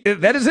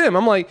 That is him.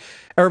 I'm like,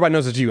 everybody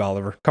knows it's you,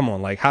 Oliver. Come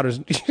on, like, how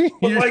does?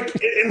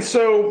 And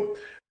so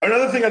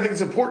another thing I think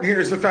is important here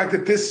is the fact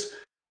that this,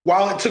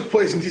 while it took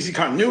place in DC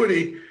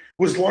continuity,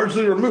 was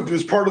largely removed. It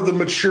was part of the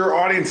mature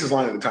audiences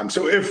line at the time.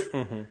 So if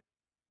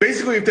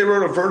basically if they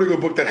wrote a Vertigo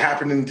book that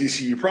happened in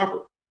DCU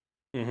proper,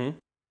 no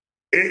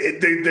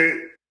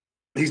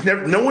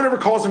one ever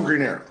calls him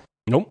Green Arrow.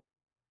 Nope.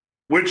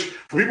 Which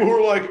for people who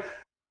are like,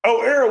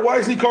 "Oh, Arrow, why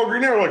isn't he called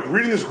Green Arrow?" Like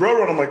reading this Grohl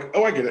run, I'm like,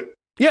 "Oh, I get it."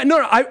 Yeah,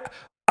 no,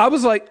 I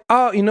was like,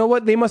 oh, you know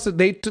what? They must have.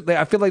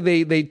 I feel like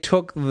they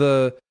took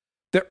the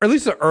at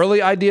least the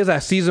early ideas,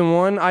 that season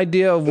 1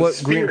 idea of what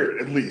spirit,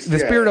 at least the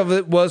spirit of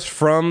it was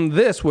from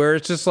this, where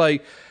it's just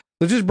like,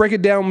 let's just break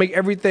it down, make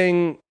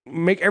everything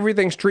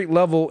street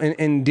level,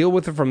 and deal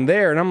with it from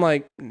there. And I'm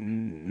like,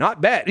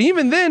 not bad. And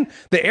even then,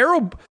 the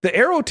Arrow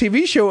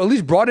TV show at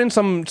least brought in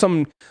some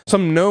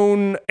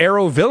known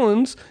Arrow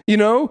villains. You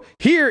know,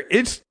 here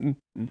it's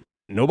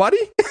nobody.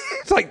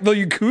 It's like the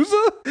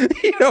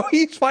Yakuza. You know,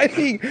 he's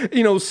fighting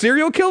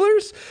serial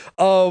killers.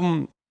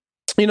 An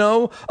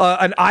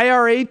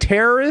IRA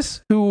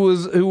terrorist who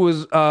was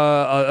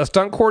a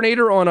stunt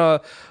coordinator on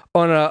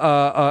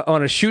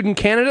a shooting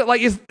candidate.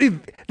 Like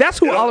that's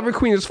who Oliver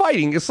Queen is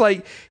fighting. It's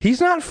like he's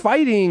not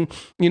fighting,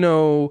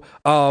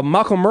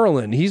 Malcolm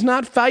Merlin. He's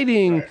not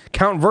fighting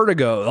Count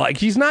Vertigo. Like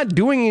he's not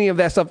doing any of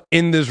that stuff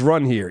in this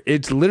run here.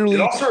 It's literally.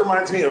 It also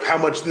reminds me of how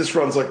much this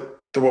run's like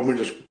the one we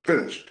just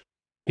finished.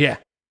 Yeah.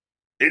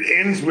 It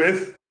ends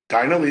with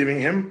Dinah leaving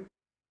him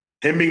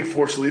being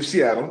forced to leave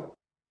Seattle.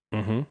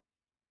 Mm-hmm.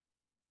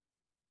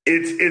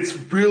 It's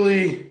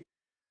really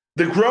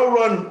the Grohl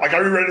run. Like I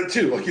reread it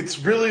too. Like it's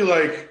really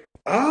like,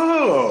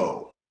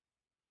 oh,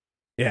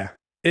 yeah.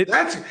 And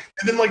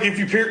then like if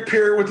you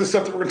pair it with the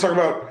stuff that we're going to talk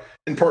about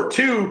in part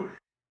 2,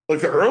 like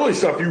the early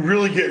stuff, you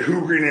really get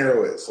who Green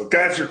Arrow is. Like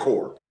that's your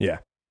core. Yeah,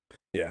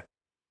 yeah.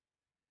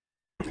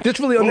 Just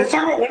really. Let's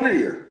talk about Wonder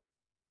Year.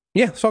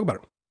 Yeah, let's talk about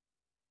it.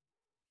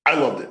 I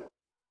loved it.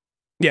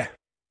 Yeah,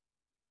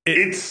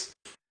 it's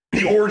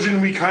the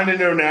origin we kind of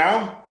know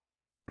now.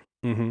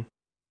 Mm-hmm.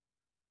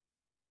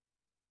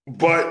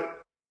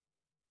 But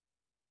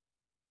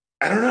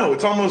I don't know.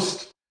 It's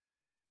almost.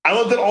 I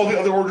love that all the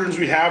other origins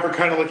we have are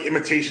kind of like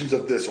imitations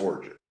of this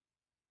origin.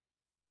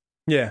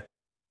 Yeah.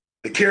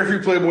 The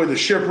carefree playboy, the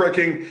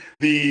shipwrecking,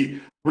 the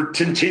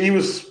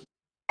continuous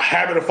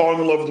habit of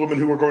falling in love with women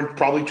who are going to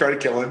probably try to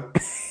kill him.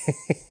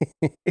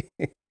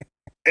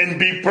 And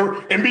be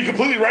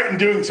completely right in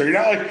doing so. You're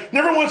not like,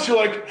 never once you're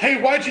like, hey,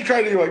 why'd you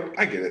try to? You're like,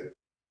 I get it.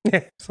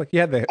 Yeah, it's like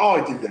you had that. Oh,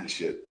 I did that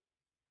shit.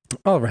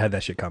 Oliver had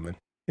that shit coming.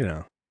 He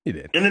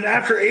did. And then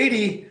after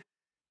 80,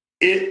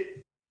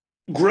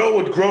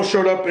 Grohl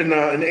showed up in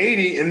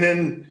 80, and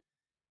then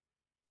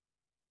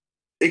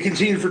it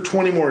continued for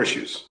 20 more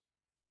issues.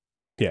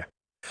 Yeah.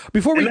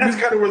 That's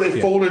kind of where they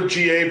folded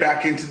GA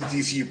back into the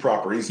DCU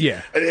proper. He's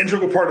an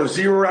integral part of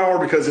Zero Hour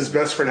because his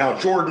best friend Hal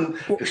Jordan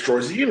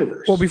destroys the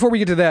universe. Well, before we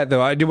get to that,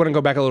 though, I do want to go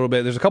back a little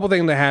bit. There's a couple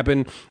things that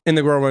happened in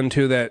the Grohl run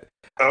too that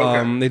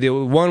they did.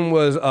 One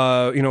was,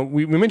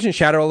 we mentioned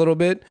Shadow a little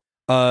bit.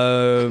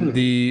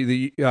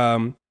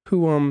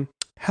 Who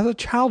has a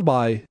child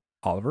by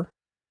Oliver.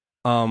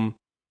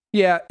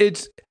 Yeah,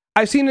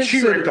 I've seen it.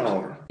 She raped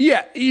Oliver.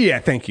 Yeah.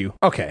 Thank you.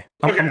 Okay.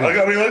 Okay.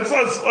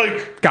 Let's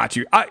like. Got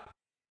you.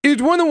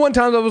 It's one of the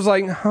times I was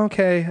like,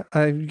 okay,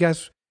 I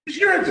guess.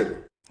 She raped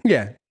him.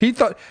 Yeah, he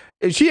thought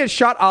she had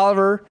shot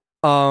Oliver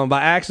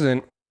by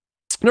accident.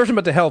 Nursed him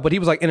back to health, but he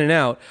was like in and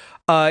out.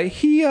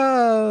 He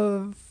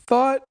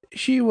thought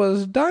she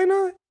was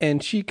Dinah,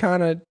 and she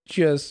kind of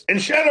just.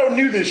 And Shadow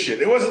knew this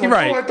shit. It wasn't like,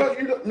 right. Oh, I thought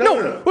you.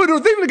 No. Well,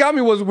 the thing that got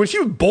me was when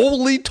she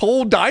boldly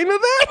told Dinah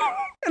that,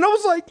 and I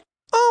was like,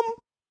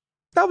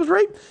 that was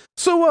rape.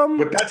 So,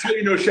 but that's how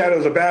you know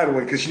Shadow's a bad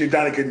one, because she knew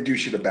Dinah couldn't do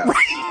shit about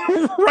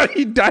it.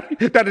 Right.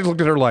 Dinah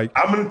looked at her like,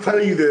 I'm going to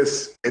tell you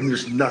this, and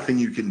there's nothing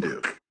you can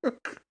do.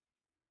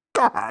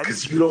 God.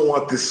 Because you don't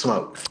want this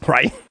smoke.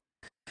 Right.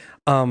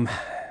 Not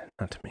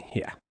to me.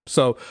 Yeah.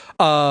 So,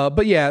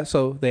 but yeah,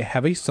 so they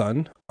have a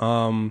son.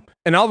 And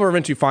Oliver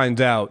eventually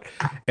finds out,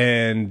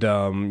 and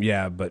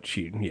but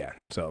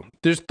so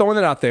just throwing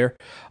it out there.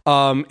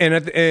 And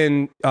at the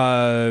end,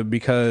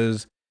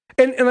 because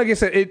and like I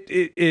said,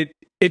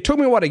 it took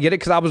me a while to get it,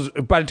 because I was,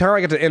 by the time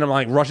I got to the end, I'm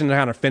like rushing to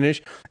kind of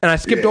finish, and I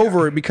skipped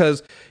over it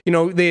because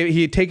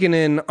he had taken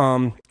in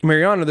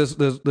Mariana,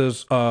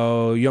 this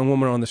young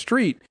woman on the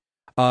street,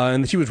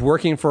 and she was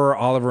working for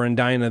Oliver and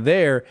Dinah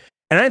there,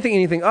 and I didn't think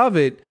anything of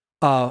it.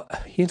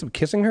 He ends up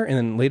kissing her and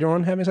then later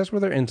on having sex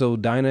with her, and so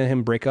Dinah and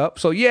him break up.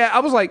 So yeah, I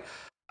was like,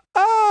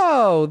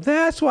 oh,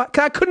 that's why.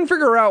 I couldn't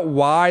figure out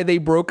why they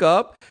broke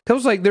up. I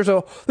was like, there's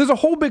a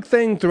whole big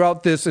thing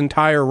throughout this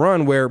entire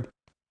run where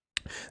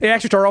they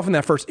actually start off in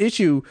that first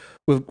issue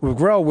with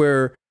Grell,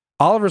 where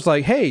Oliver's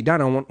like, hey,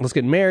 Dinah, let's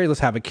get married,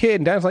 let's have a kid,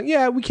 and Dinah's like,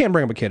 yeah, we can't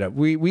bring up a kid up.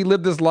 We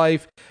live this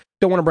life,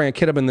 don't want to bring a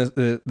kid up in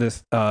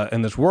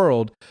this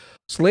world.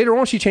 So later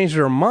on, she changes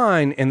her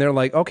mind, and they're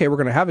like, okay, we're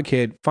going to have a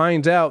kid.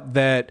 Finds out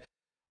that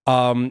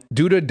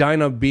due to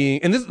Dinah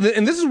being, and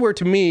this is where,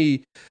 to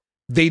me,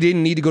 they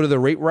didn't need to go to the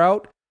rape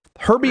route.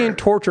 Her being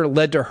tortured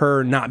led to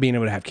her not being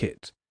able to have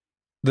kids.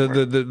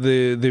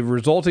 The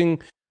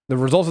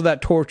results of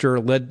that torture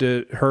led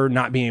to her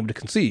not being able to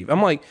conceive.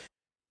 I'm like,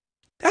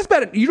 that's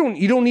bad. You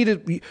don't need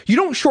to. You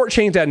don't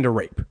shortchange that into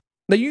rape.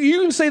 Now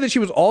you can say that she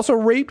was also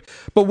raped,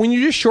 but when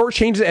you just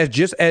shortchange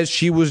it as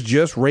she was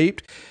just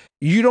raped,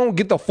 you don't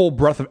get the full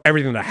breadth of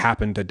everything that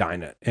happened to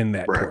Dinah in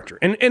that torture.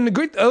 And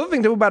the other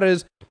thing about it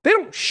is they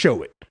don't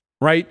show it,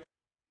 right?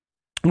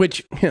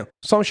 Which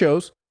some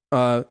shows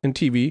and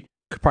TV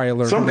could probably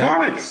learn from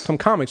that. Some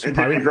comics could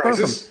probably learn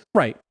from,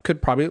 right?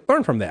 Could probably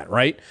learn from that,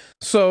 right?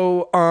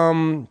 So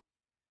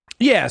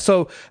yeah.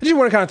 So I just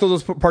want to kind of throw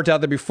those parts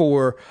out there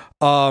before,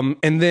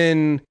 and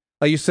then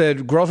like you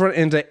said, Girls Run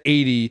into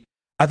 80.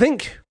 I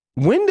think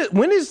when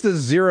is the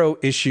Zero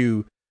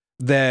issue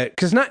that,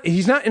 because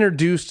he's not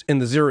introduced in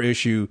the Zero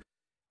issue.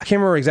 I can't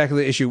remember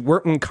exactly the issue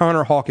when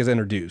Connor Hawke is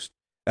introduced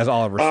as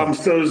Oliver.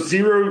 So the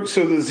 0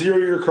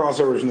 year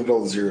crossover is in the middle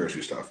of the Zero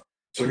issue stuff.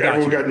 So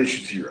everyone got an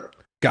issue 0.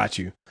 Got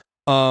you.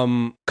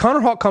 Connor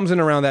Hawke comes in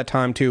around that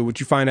time too, which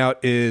you find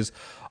out is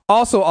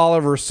also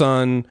Oliver's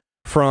son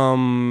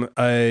from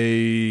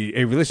a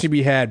relationship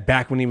he had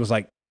back when he was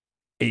like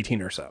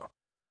 18 or so.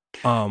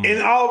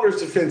 In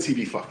Oliver's defense, he'd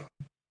be fucking.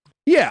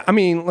 Yeah, I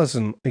mean,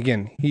 listen,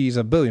 again, he's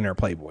a billionaire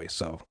playboy,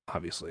 so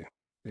obviously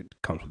it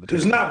comes with the.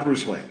 There's not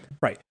Bruce Wayne,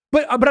 right?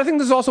 But I think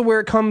this is also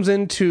where it comes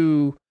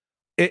into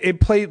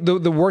it played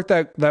the work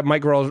that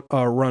Mike Grell's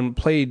run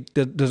played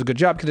does a good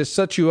job, because it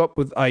sets you up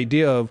with the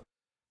idea of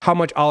how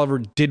much Oliver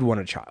did want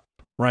a child,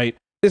 right?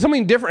 There's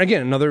something different.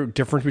 Again, another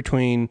difference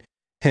between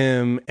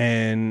him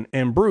and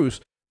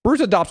Bruce. Bruce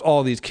adopts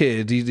all these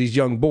kids, these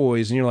young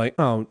boys, and you're like,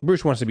 oh,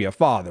 Bruce wants to be a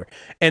father,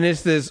 and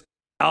it's this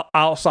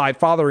outside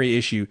fathery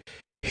issue.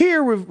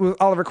 Here with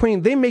Oliver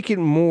Queen, they make it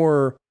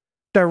more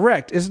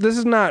direct. This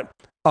is not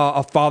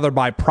a father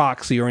by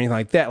proxy or anything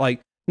like that.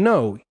 Like,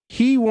 no,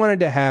 he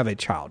wanted to have a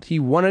child. He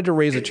wanted to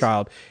raise a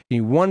child.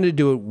 He wanted to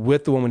do it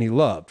with the woman he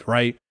loved,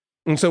 right?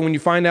 And so when you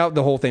find out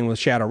the whole thing with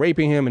Shadow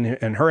raping him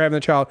and her having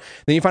a child,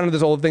 then you find out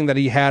this whole thing that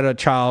he had a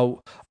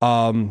child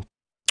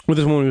with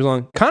this woman who was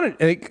on.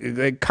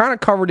 They kind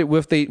of covered it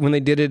when they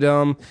did it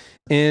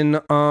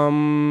in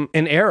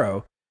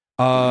Arrow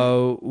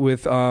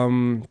with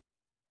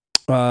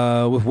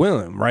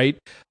William, right?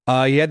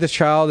 He had this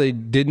child they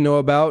didn't know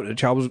about. The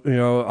child was,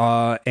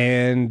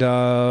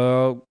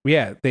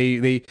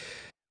 they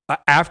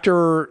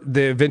after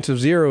the events of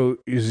Zero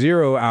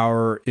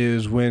Hour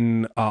is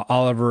when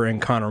Oliver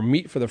and Connor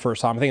meet for the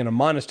first time, I think in a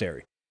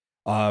monastery,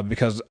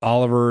 because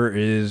Oliver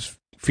is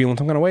feeling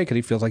some kind of way because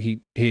he feels like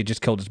he had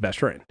just killed his best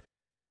friend,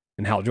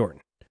 and Hal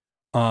Jordan.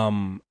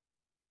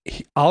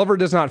 Oliver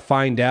does not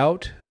find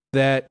out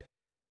that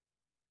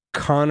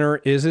Connor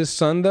is his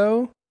son,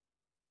 though,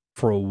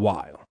 for a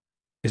while.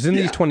 It's in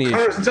these 20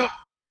 issues.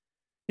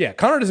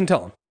 Connor doesn't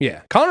tell him.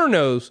 Yeah, Connor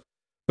knows,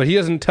 but he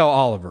doesn't tell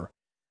Oliver.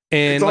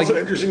 And it's also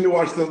interesting to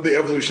watch the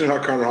evolution of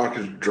how Connor Hawke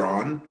is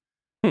drawn.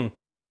 Because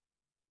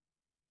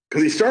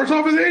he starts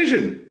off as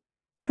Asian.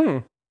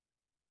 And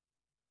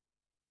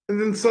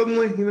then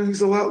suddenly,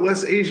 he's a lot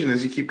less Asian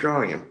as you keep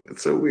drawing him.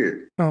 It's so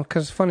weird. Oh,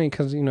 because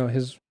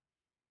his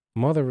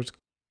mother was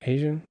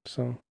Asian,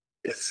 so.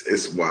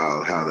 It's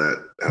wild how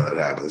that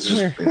happens.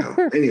 Just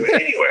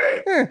anyway.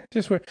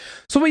 Just weird.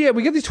 So, but yeah,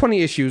 we get these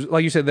 20 issues,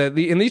 like you said, that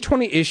in these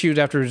 20 issues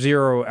after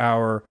 0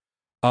 Hour,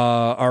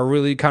 are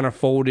really kind of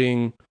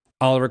folding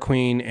Oliver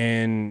Queen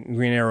and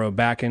Green Arrow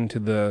back into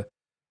the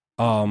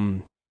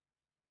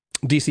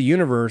DC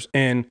universe,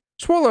 and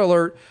spoiler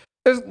alert,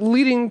 is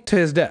leading to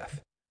his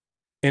death.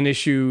 An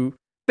issue,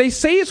 they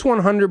say it's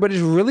 100, but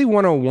it's really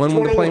 101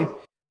 when the plane.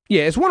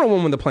 Yeah, it's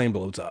 101 when the plane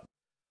blows up.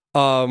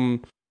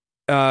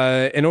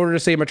 In order to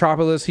save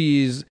Metropolis,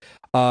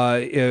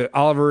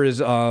 Oliver is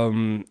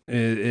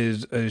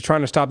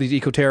trying to stop these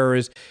eco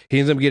terrorists. He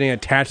ends up getting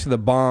attached to the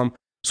bomb.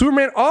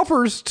 Superman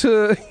offers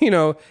to,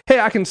 hey,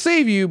 I can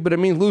save you, but it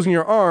means losing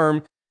your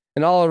arm.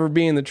 And Oliver,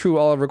 being the true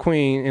Oliver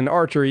Queen and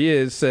archer he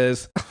is,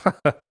 says,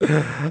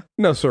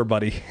 "No, sir,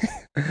 buddy,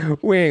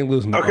 we ain't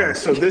losing." Okay,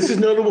 so this is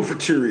notable for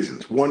 2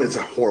 reasons. One, it's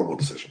a horrible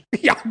decision.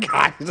 Yeah,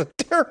 God, it's a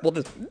terrible,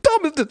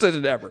 dumbest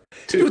decision ever.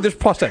 Dude, there's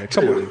prosthetics.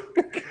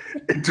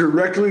 It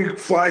directly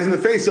flies in the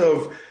face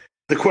of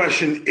the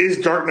question: is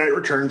Dark Knight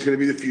Returns going to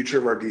be the future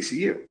of our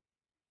DCU?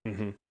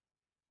 Mm-hmm.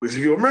 Because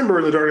if you remember,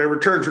 in the Dark Knight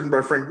Returns, written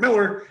by Frank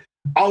Miller,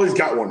 Ollie's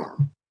got one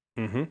arm,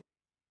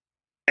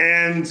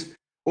 and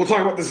we'll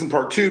talk about this in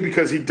part 2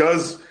 because he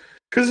does.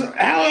 Because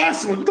Al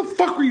asked him, "What the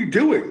fuck were you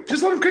doing?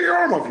 Just let him cut your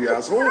arm off, you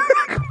asshole!" Right?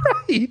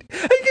 He could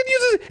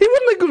use it. He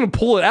wasn't going to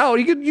pull it out.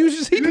 He could use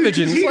his heat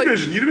vision. Heat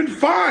vision. You'd have been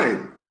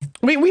fine.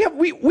 I mean, we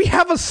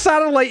have a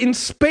satellite in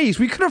space.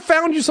 We could have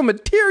found you some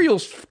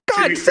materials.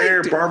 God, to be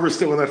fair, Barbara's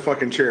still in that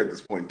fucking chair at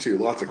this point too.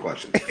 Lots of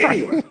questions.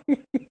 Anyway,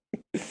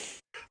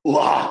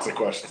 lots of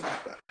questions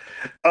about that.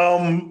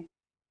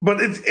 But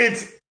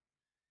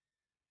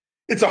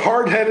it's a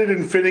hard-headed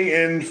and fitting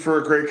end for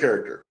a great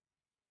character.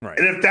 Right.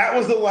 And if that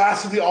was the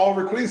last of the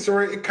Oliver Queen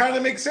story, it kind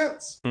of makes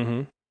sense.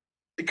 Mm-hmm.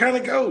 It kind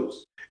of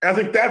goes. And I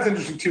think that's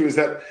interesting too. Is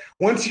that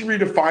once you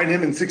redefine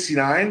him in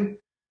 '69.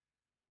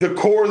 The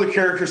core of the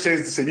character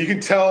stays the same. You can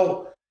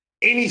tell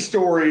any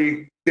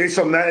story based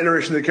on that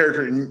iteration of the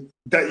character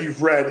that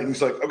you've read, and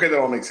it's like, okay, that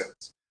all makes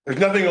sense. There's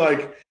nothing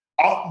like,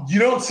 you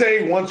don't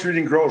say once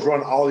reading Girls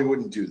Run, Ollie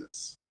wouldn't do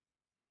this.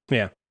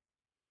 Yeah.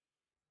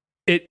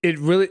 It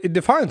really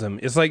defines him.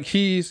 It's like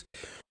it's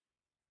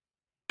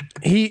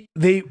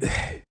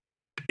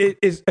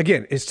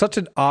such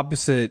an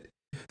opposite.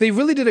 They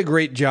really did a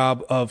great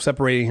job of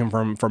separating him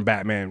from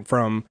Batman,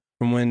 from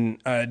when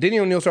Denny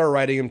O'Neil started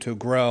writing him to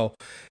Grell.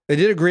 They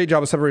did a great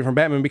job of separating from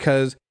Batman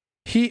because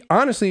he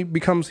honestly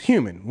becomes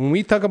human. When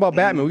we talk about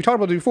Batman, we talked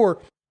about it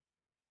before,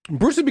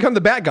 Bruce has become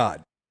the Bat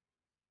God.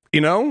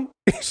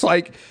 It's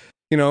like,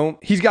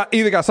 he's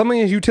either got something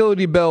in his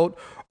utility belt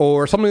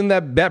or something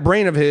in that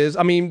brain of his.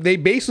 I mean, they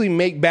basically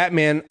make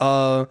Batman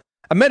a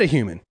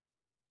metahuman.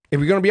 If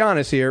we're going to be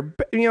honest here,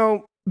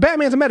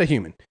 Batman's a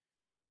metahuman.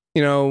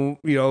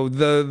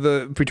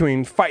 The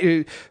between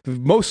the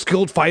most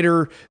skilled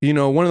fighter,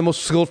 one of the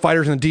most skilled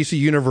fighters in the DC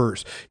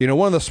universe,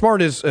 one of the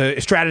smartest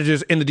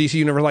strategists in the DC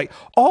universe, like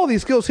all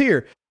these skills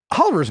here.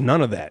 Oliver's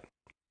none of that.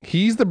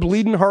 He's the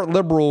bleeding heart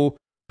liberal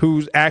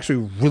who's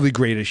actually really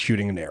great at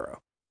shooting an arrow.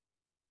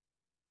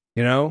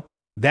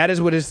 That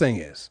is what his thing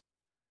is,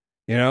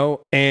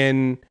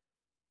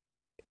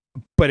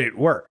 but it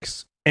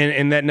works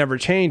and that never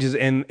changes.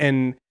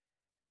 And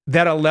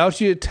that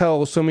allows you to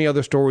tell so many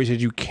other stories that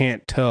you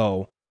can't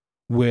tell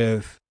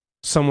with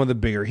some of the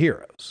bigger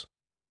heroes,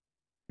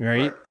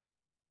 right?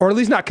 Or at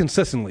least not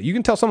consistently. You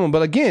can tell someone,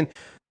 but again,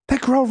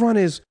 that Grell run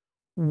is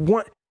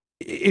one.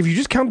 If you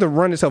just count the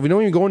run itself, you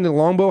don't even go into the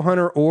Longbow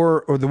Hunter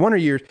or the Wonder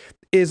Years,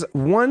 is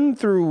 1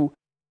 through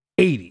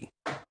 80.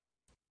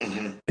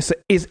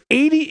 It's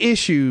 80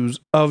 issues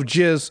of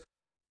just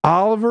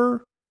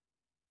Oliver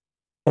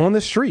on the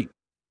street,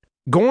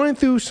 going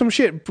through some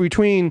shit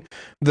between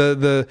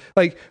the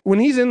like when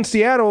he's in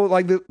Seattle,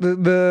 like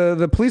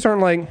the police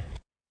aren't like,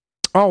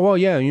 oh well,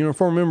 yeah,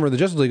 former member of the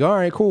Justice League. All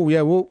right, cool,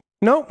 yeah, well,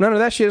 no, none of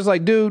that shit. Is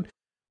like, dude,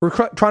 we're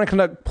trying to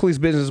conduct police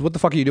business. What the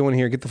fuck are you doing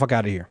here? Get the fuck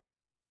out of here.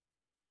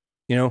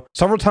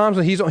 Several times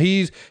when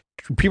he's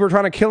people are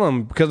trying to kill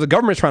him because the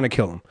government's trying to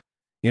kill him.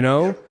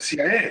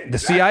 CIA, the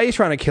CIA is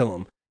trying to kill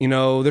him.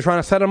 They're trying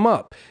to set him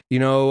up.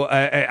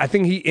 I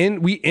think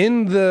we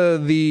end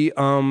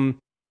the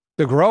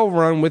Grell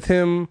run with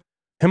him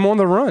on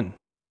the run.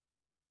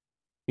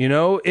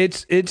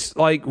 It's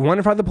like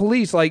wondering if the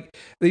police, like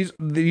these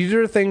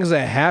are things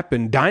that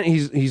happen.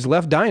 He's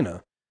left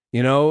Dinah,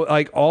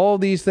 like all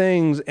these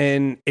things,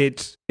 and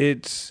it's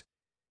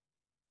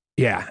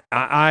yeah.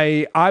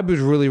 I was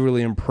really,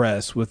 really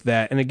impressed with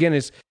that. And again,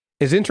 it's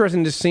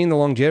interesting just seeing the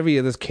longevity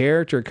of this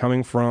character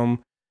coming from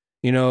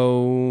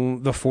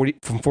from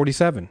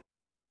 47.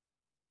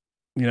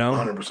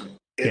 100%.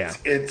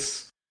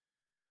 It's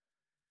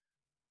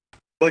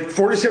like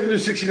 47 to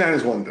 69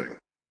 is one thing.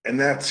 And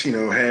that's,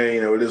 hey,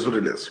 it is what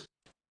it is.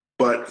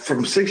 But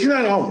from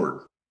 69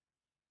 onward,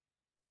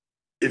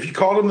 if you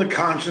called him the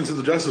conscience of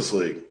the Justice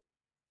League,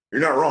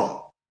 you're not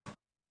wrong.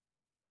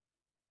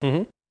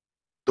 Mm-hmm.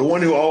 The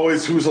one who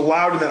was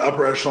allowed in that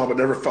upper echelon but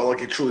never felt like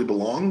he truly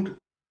belonged.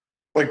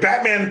 Like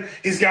Batman,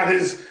 he's got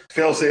his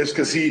fail safes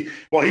because he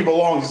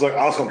belongs. He's like, I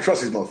also don't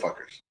trust these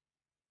motherfuckers.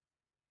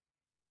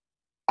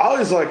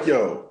 Ollie's like,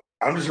 yo,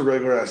 I'm just a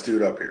regular ass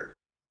dude up here.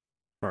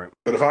 Right.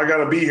 But if I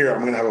gotta be here,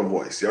 I'm gonna have a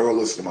voice. Y'all gonna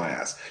listen to my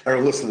ass. Y'all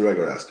gonna listen to the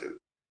regular ass dude.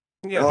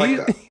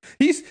 Yeah,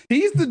 he's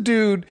the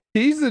dude.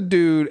 He's the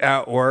dude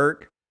at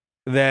work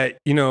that,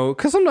 you know,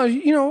 because sometimes,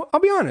 you know, I'll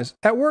be honest,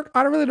 at work,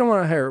 I really don't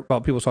want to hear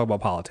about people talk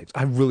about politics.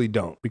 I really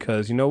don't,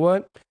 because you know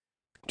what?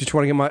 Just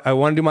want to I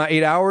want to do my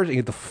 8 hours and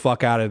get the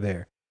fuck out of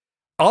there.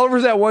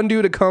 Oliver's that one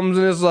dude that comes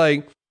and is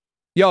like,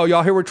 yo,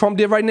 y'all hear what Trump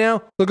did right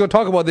now? Let's go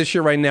talk about this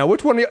shit right now.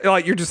 Which one?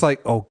 Like, you're just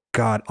like, oh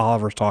God,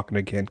 Oliver's talking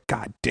again.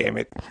 God damn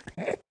it.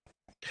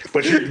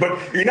 But you're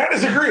not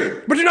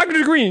disagreeing. But you're not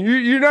disagreeing.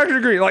 You're not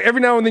disagreeing. Like every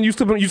now and then you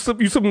slip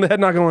in the head,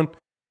 not going,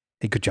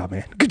 hey, good job,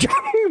 man. Good job.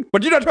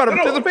 But you're not trying to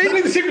participate. Not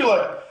even secretly,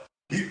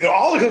 like,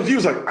 all it comes to you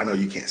is like, I know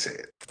you can't say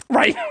it.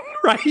 Right.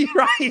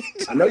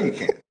 I know you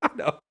can't. I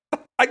know.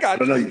 I got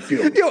you. I know you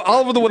feel it. Yo,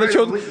 Oliver, the one that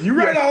shows. You're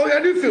right, Ollie.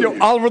 I do feel Yo,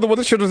 you. Oliver, the one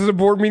that showed us at a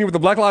board meeting with the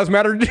Black Lives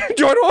Matter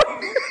joint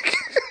on.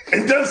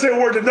 And doesn't say a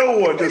word to no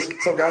one. Just,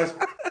 what's up, guys?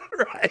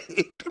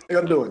 Right. How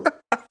y'all doing?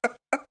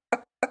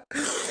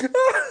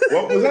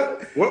 What was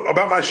that? What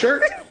about my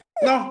shirt?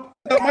 No,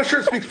 my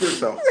shirt speaks for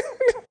itself.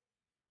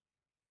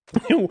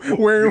 You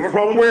have a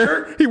problem with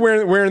your shirt? He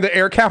wearing the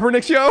Air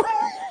Kaepernick show?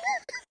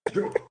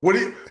 What do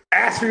you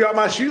ask me about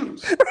my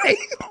shoes? Right.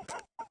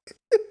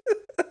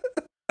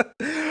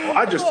 Well,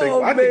 I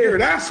think you're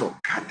an asshole.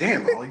 God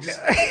damn, Ollie.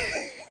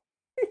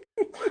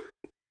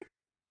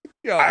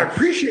 I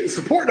appreciate the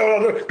support.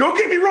 No, don't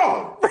get me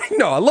wrong.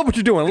 No, I love what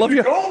you're doing. I love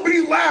you. Don't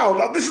be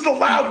loud. This is the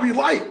loud we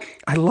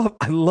like. I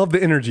love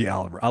the energy,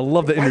 Oliver. I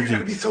love the energy. You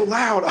gotta be so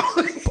loud,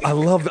 Ollie. I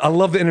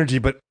love the energy,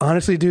 but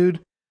honestly, dude,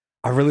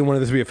 I really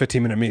wanted this to be a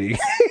 15-minute meeting.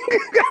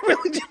 I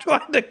really just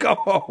wanted to go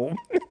home.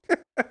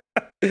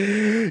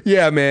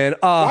 Yeah, man.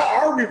 Why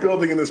are we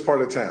building in this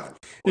part of town?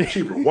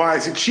 Cheaper. Why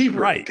is it cheaper?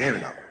 Right. Damn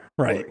it.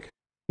 Right.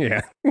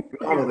 Yeah. I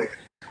don't think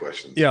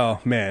questions. Yeah,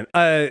 man.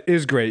 It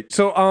was great.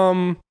 So,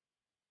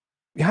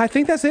 yeah, I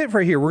think that's it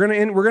for here. We're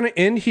gonna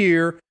end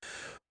here.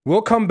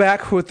 We'll come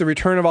back with the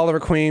return of Oliver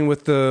Queen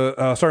with the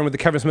starting with the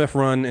Kevin Smith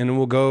run, and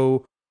we'll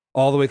go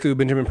all the way through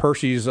Benjamin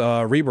Percy's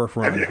Rebirth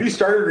run. Have you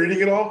started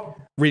reading it all?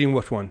 Reading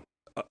which one?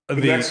 The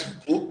next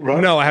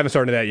run? No, I haven't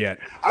started that yet.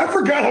 I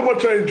forgot how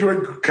much I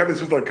enjoyed Kevin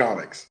Smith on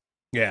comics.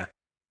 Yeah.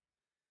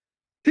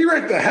 He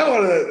read the hell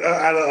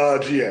out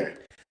of GA.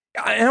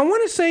 And I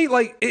want to say,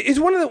 like, it's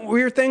one of the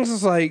weird things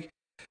is, like,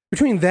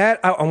 between that,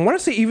 I want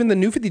to say even the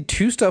New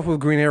 52 stuff with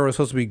Green Arrow is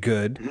supposed to be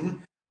good. Mm-hmm.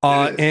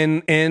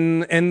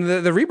 And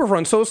the Rebirth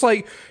run. So it's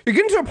like, you're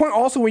getting to a point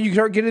also where you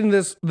start getting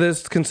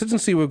this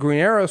consistency with Green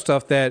Arrow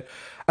stuff that,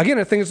 again,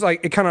 I think it's like,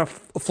 it kind of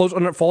falls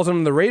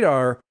under the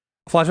radar,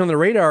 flies under the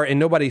radar, and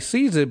nobody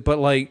sees it, but,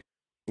 like,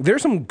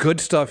 there's some good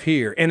stuff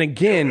here. And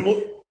again...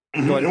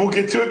 we'll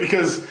get to it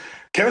because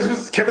Kevin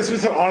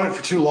Smith's been on it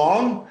for too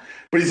long,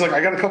 but he's like,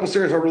 I got a couple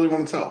stories I really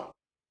want to tell.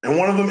 And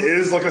one of them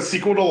is like a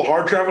sequel to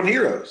Hard Traveling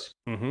Heroes.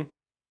 Mm-hmm.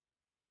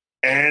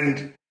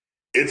 And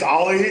it's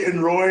Ollie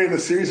and Roy in a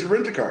series of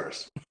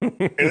rent-a-cars. And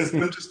it's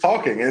them just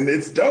talking, and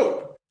it's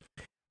dope.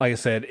 Like I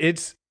said,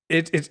 it's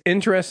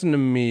interesting to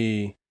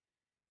me,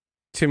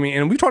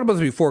 and we talked about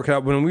this before,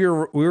 when we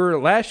were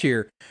last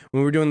year,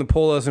 when we were doing the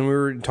pull list and we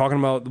were talking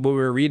about what we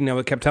were reading,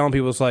 I kept telling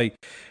people, it's like,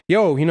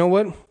 yo, you know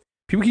what?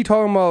 People keep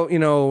talking about, you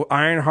know,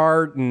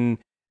 Ironheart and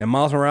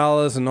Miles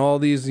Morales and all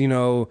these, you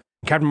know,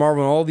 Captain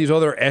Marvel and all these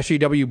other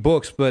SJW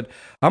books, but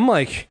I'm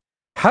like,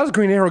 how's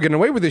Green Arrow getting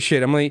away with this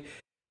shit? I'm like,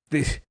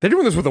 they're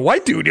doing this with a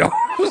white dude, yo.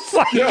 It's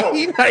like,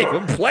 he's not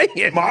even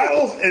playing.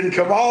 Miles and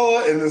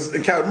Kamala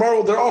and Captain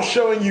Marvel, they're all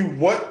showing you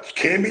what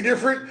can be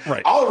different.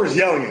 Right. Oliver's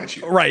yelling at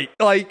you. Right.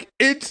 Like,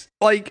 it's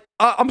like,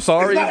 I'm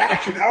sorry. It's not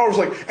action. Oliver's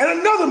like, and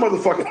another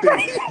motherfucking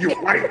thing, you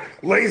white,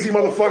 lazy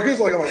motherfuckers.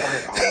 Like, I'm like,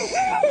 all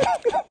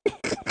right,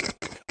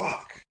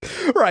 fuck.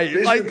 Right.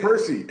 Vision like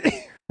Percy.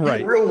 Right.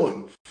 The real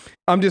one.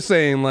 I'm just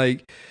saying,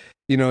 like,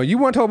 you know, you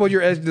want to talk about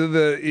your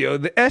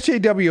the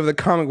SJW of the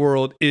comic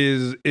world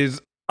is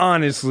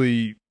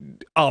honestly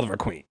Oliver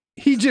Queen.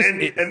 He just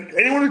and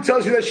anyone who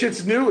tells you that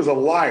shit's new is a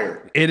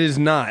liar. It is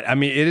not. I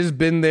mean, it has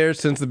been there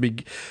since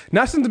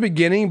not since the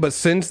beginning, but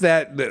since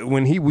that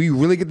when we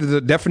really get to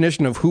the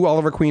definition of who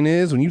Oliver Queen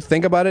is. When you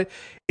think about it,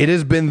 it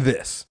has been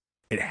this.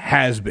 It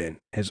has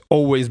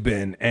always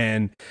been,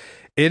 and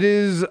it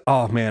is.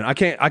 Oh man, I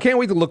can't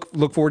wait to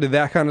look forward to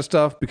that kind of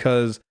stuff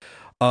because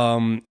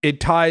it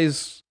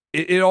ties.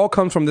 It all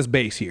comes from this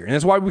base here, and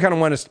that's why we kind of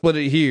want to split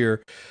it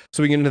here,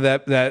 so we can get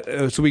into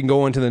that so we can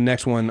go into the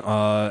next one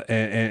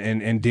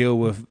and deal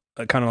with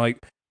kind of like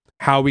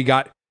how we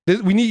got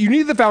this. You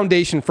need the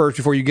foundation first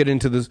before you get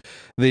into this.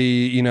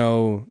 You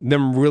know,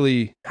 them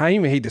really. I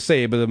even hate to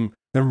say it, but them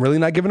really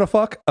not giving a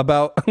fuck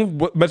about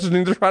what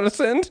messaging they're trying to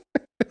send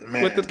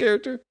with this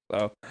character.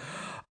 So,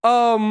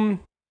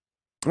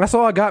 that's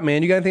all I got,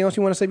 man. You got anything else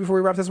you want to say before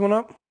we wrap this one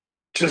up?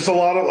 Just a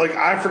lot of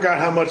I forgot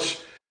how much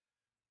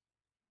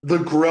the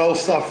Grell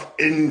stuff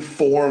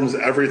informs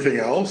everything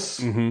else.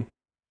 Mm-hmm.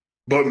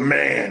 But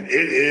man, it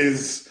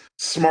is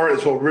smart,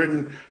 it's well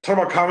written. Talk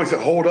about comics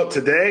that hold up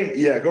today.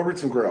 Yeah, go read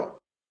some Grail.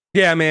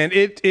 Yeah, man.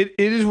 It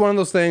is one of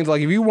those things.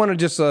 Like if you want to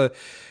just I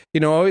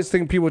always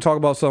think people talk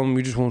about something.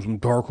 We just want some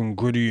dark and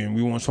gritty, and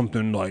we want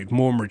something like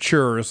more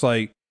mature. It's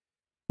like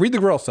read the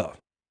Grail stuff.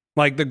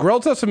 Like the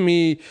Grail stuff to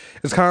me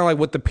is kind of like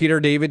what the Peter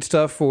David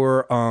stuff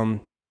for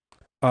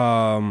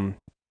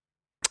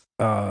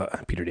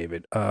Peter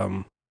David.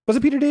 Was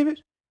it Peter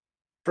David?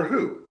 For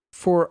who?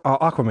 For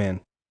Aquaman.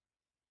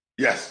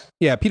 Yes.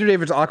 Yeah, Peter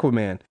David's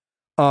Aquaman.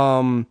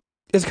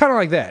 It's kind of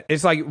like that.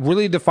 It's like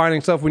really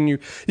defining stuff when you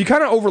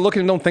kind of overlook it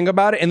and don't think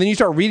about it, and then you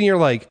start reading, you're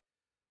like,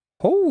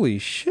 holy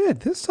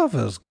shit, this stuff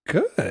is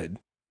good.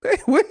 Hey,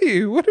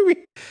 wait, what are we?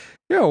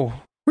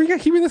 We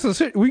got keeping this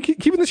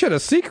keeping this shit a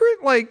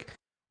secret? Like,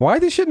 why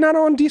is this shit not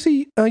on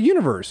DC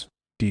Universe?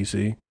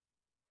 DC,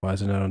 why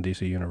is it not on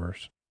DC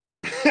Universe?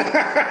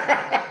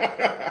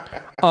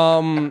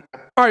 All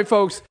right,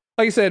 folks.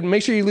 Like I said,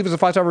 make sure you leave us a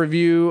 5-star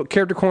review.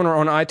 Character Corner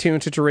on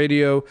iTunes, Stitcher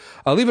Radio.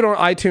 Leave it on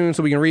iTunes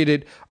so we can read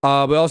it.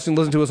 But also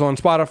listen to us on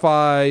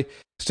Spotify,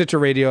 Stitcher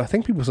Radio. I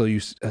think people still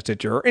use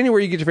Stitcher. Or anywhere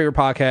you get your favorite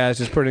podcast,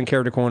 just put it in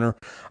Character Corner.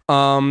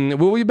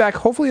 We'll be back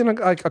hopefully in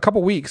a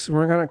couple weeks.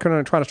 We're going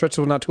to try to stretch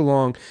this not too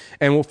long.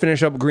 And we'll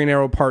finish up Green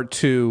Arrow Part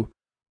 2.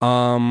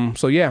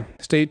 So yeah,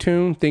 stay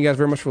tuned. Thank you guys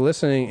very much for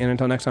listening. And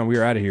until next time, we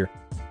are out of here.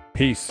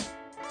 Peace.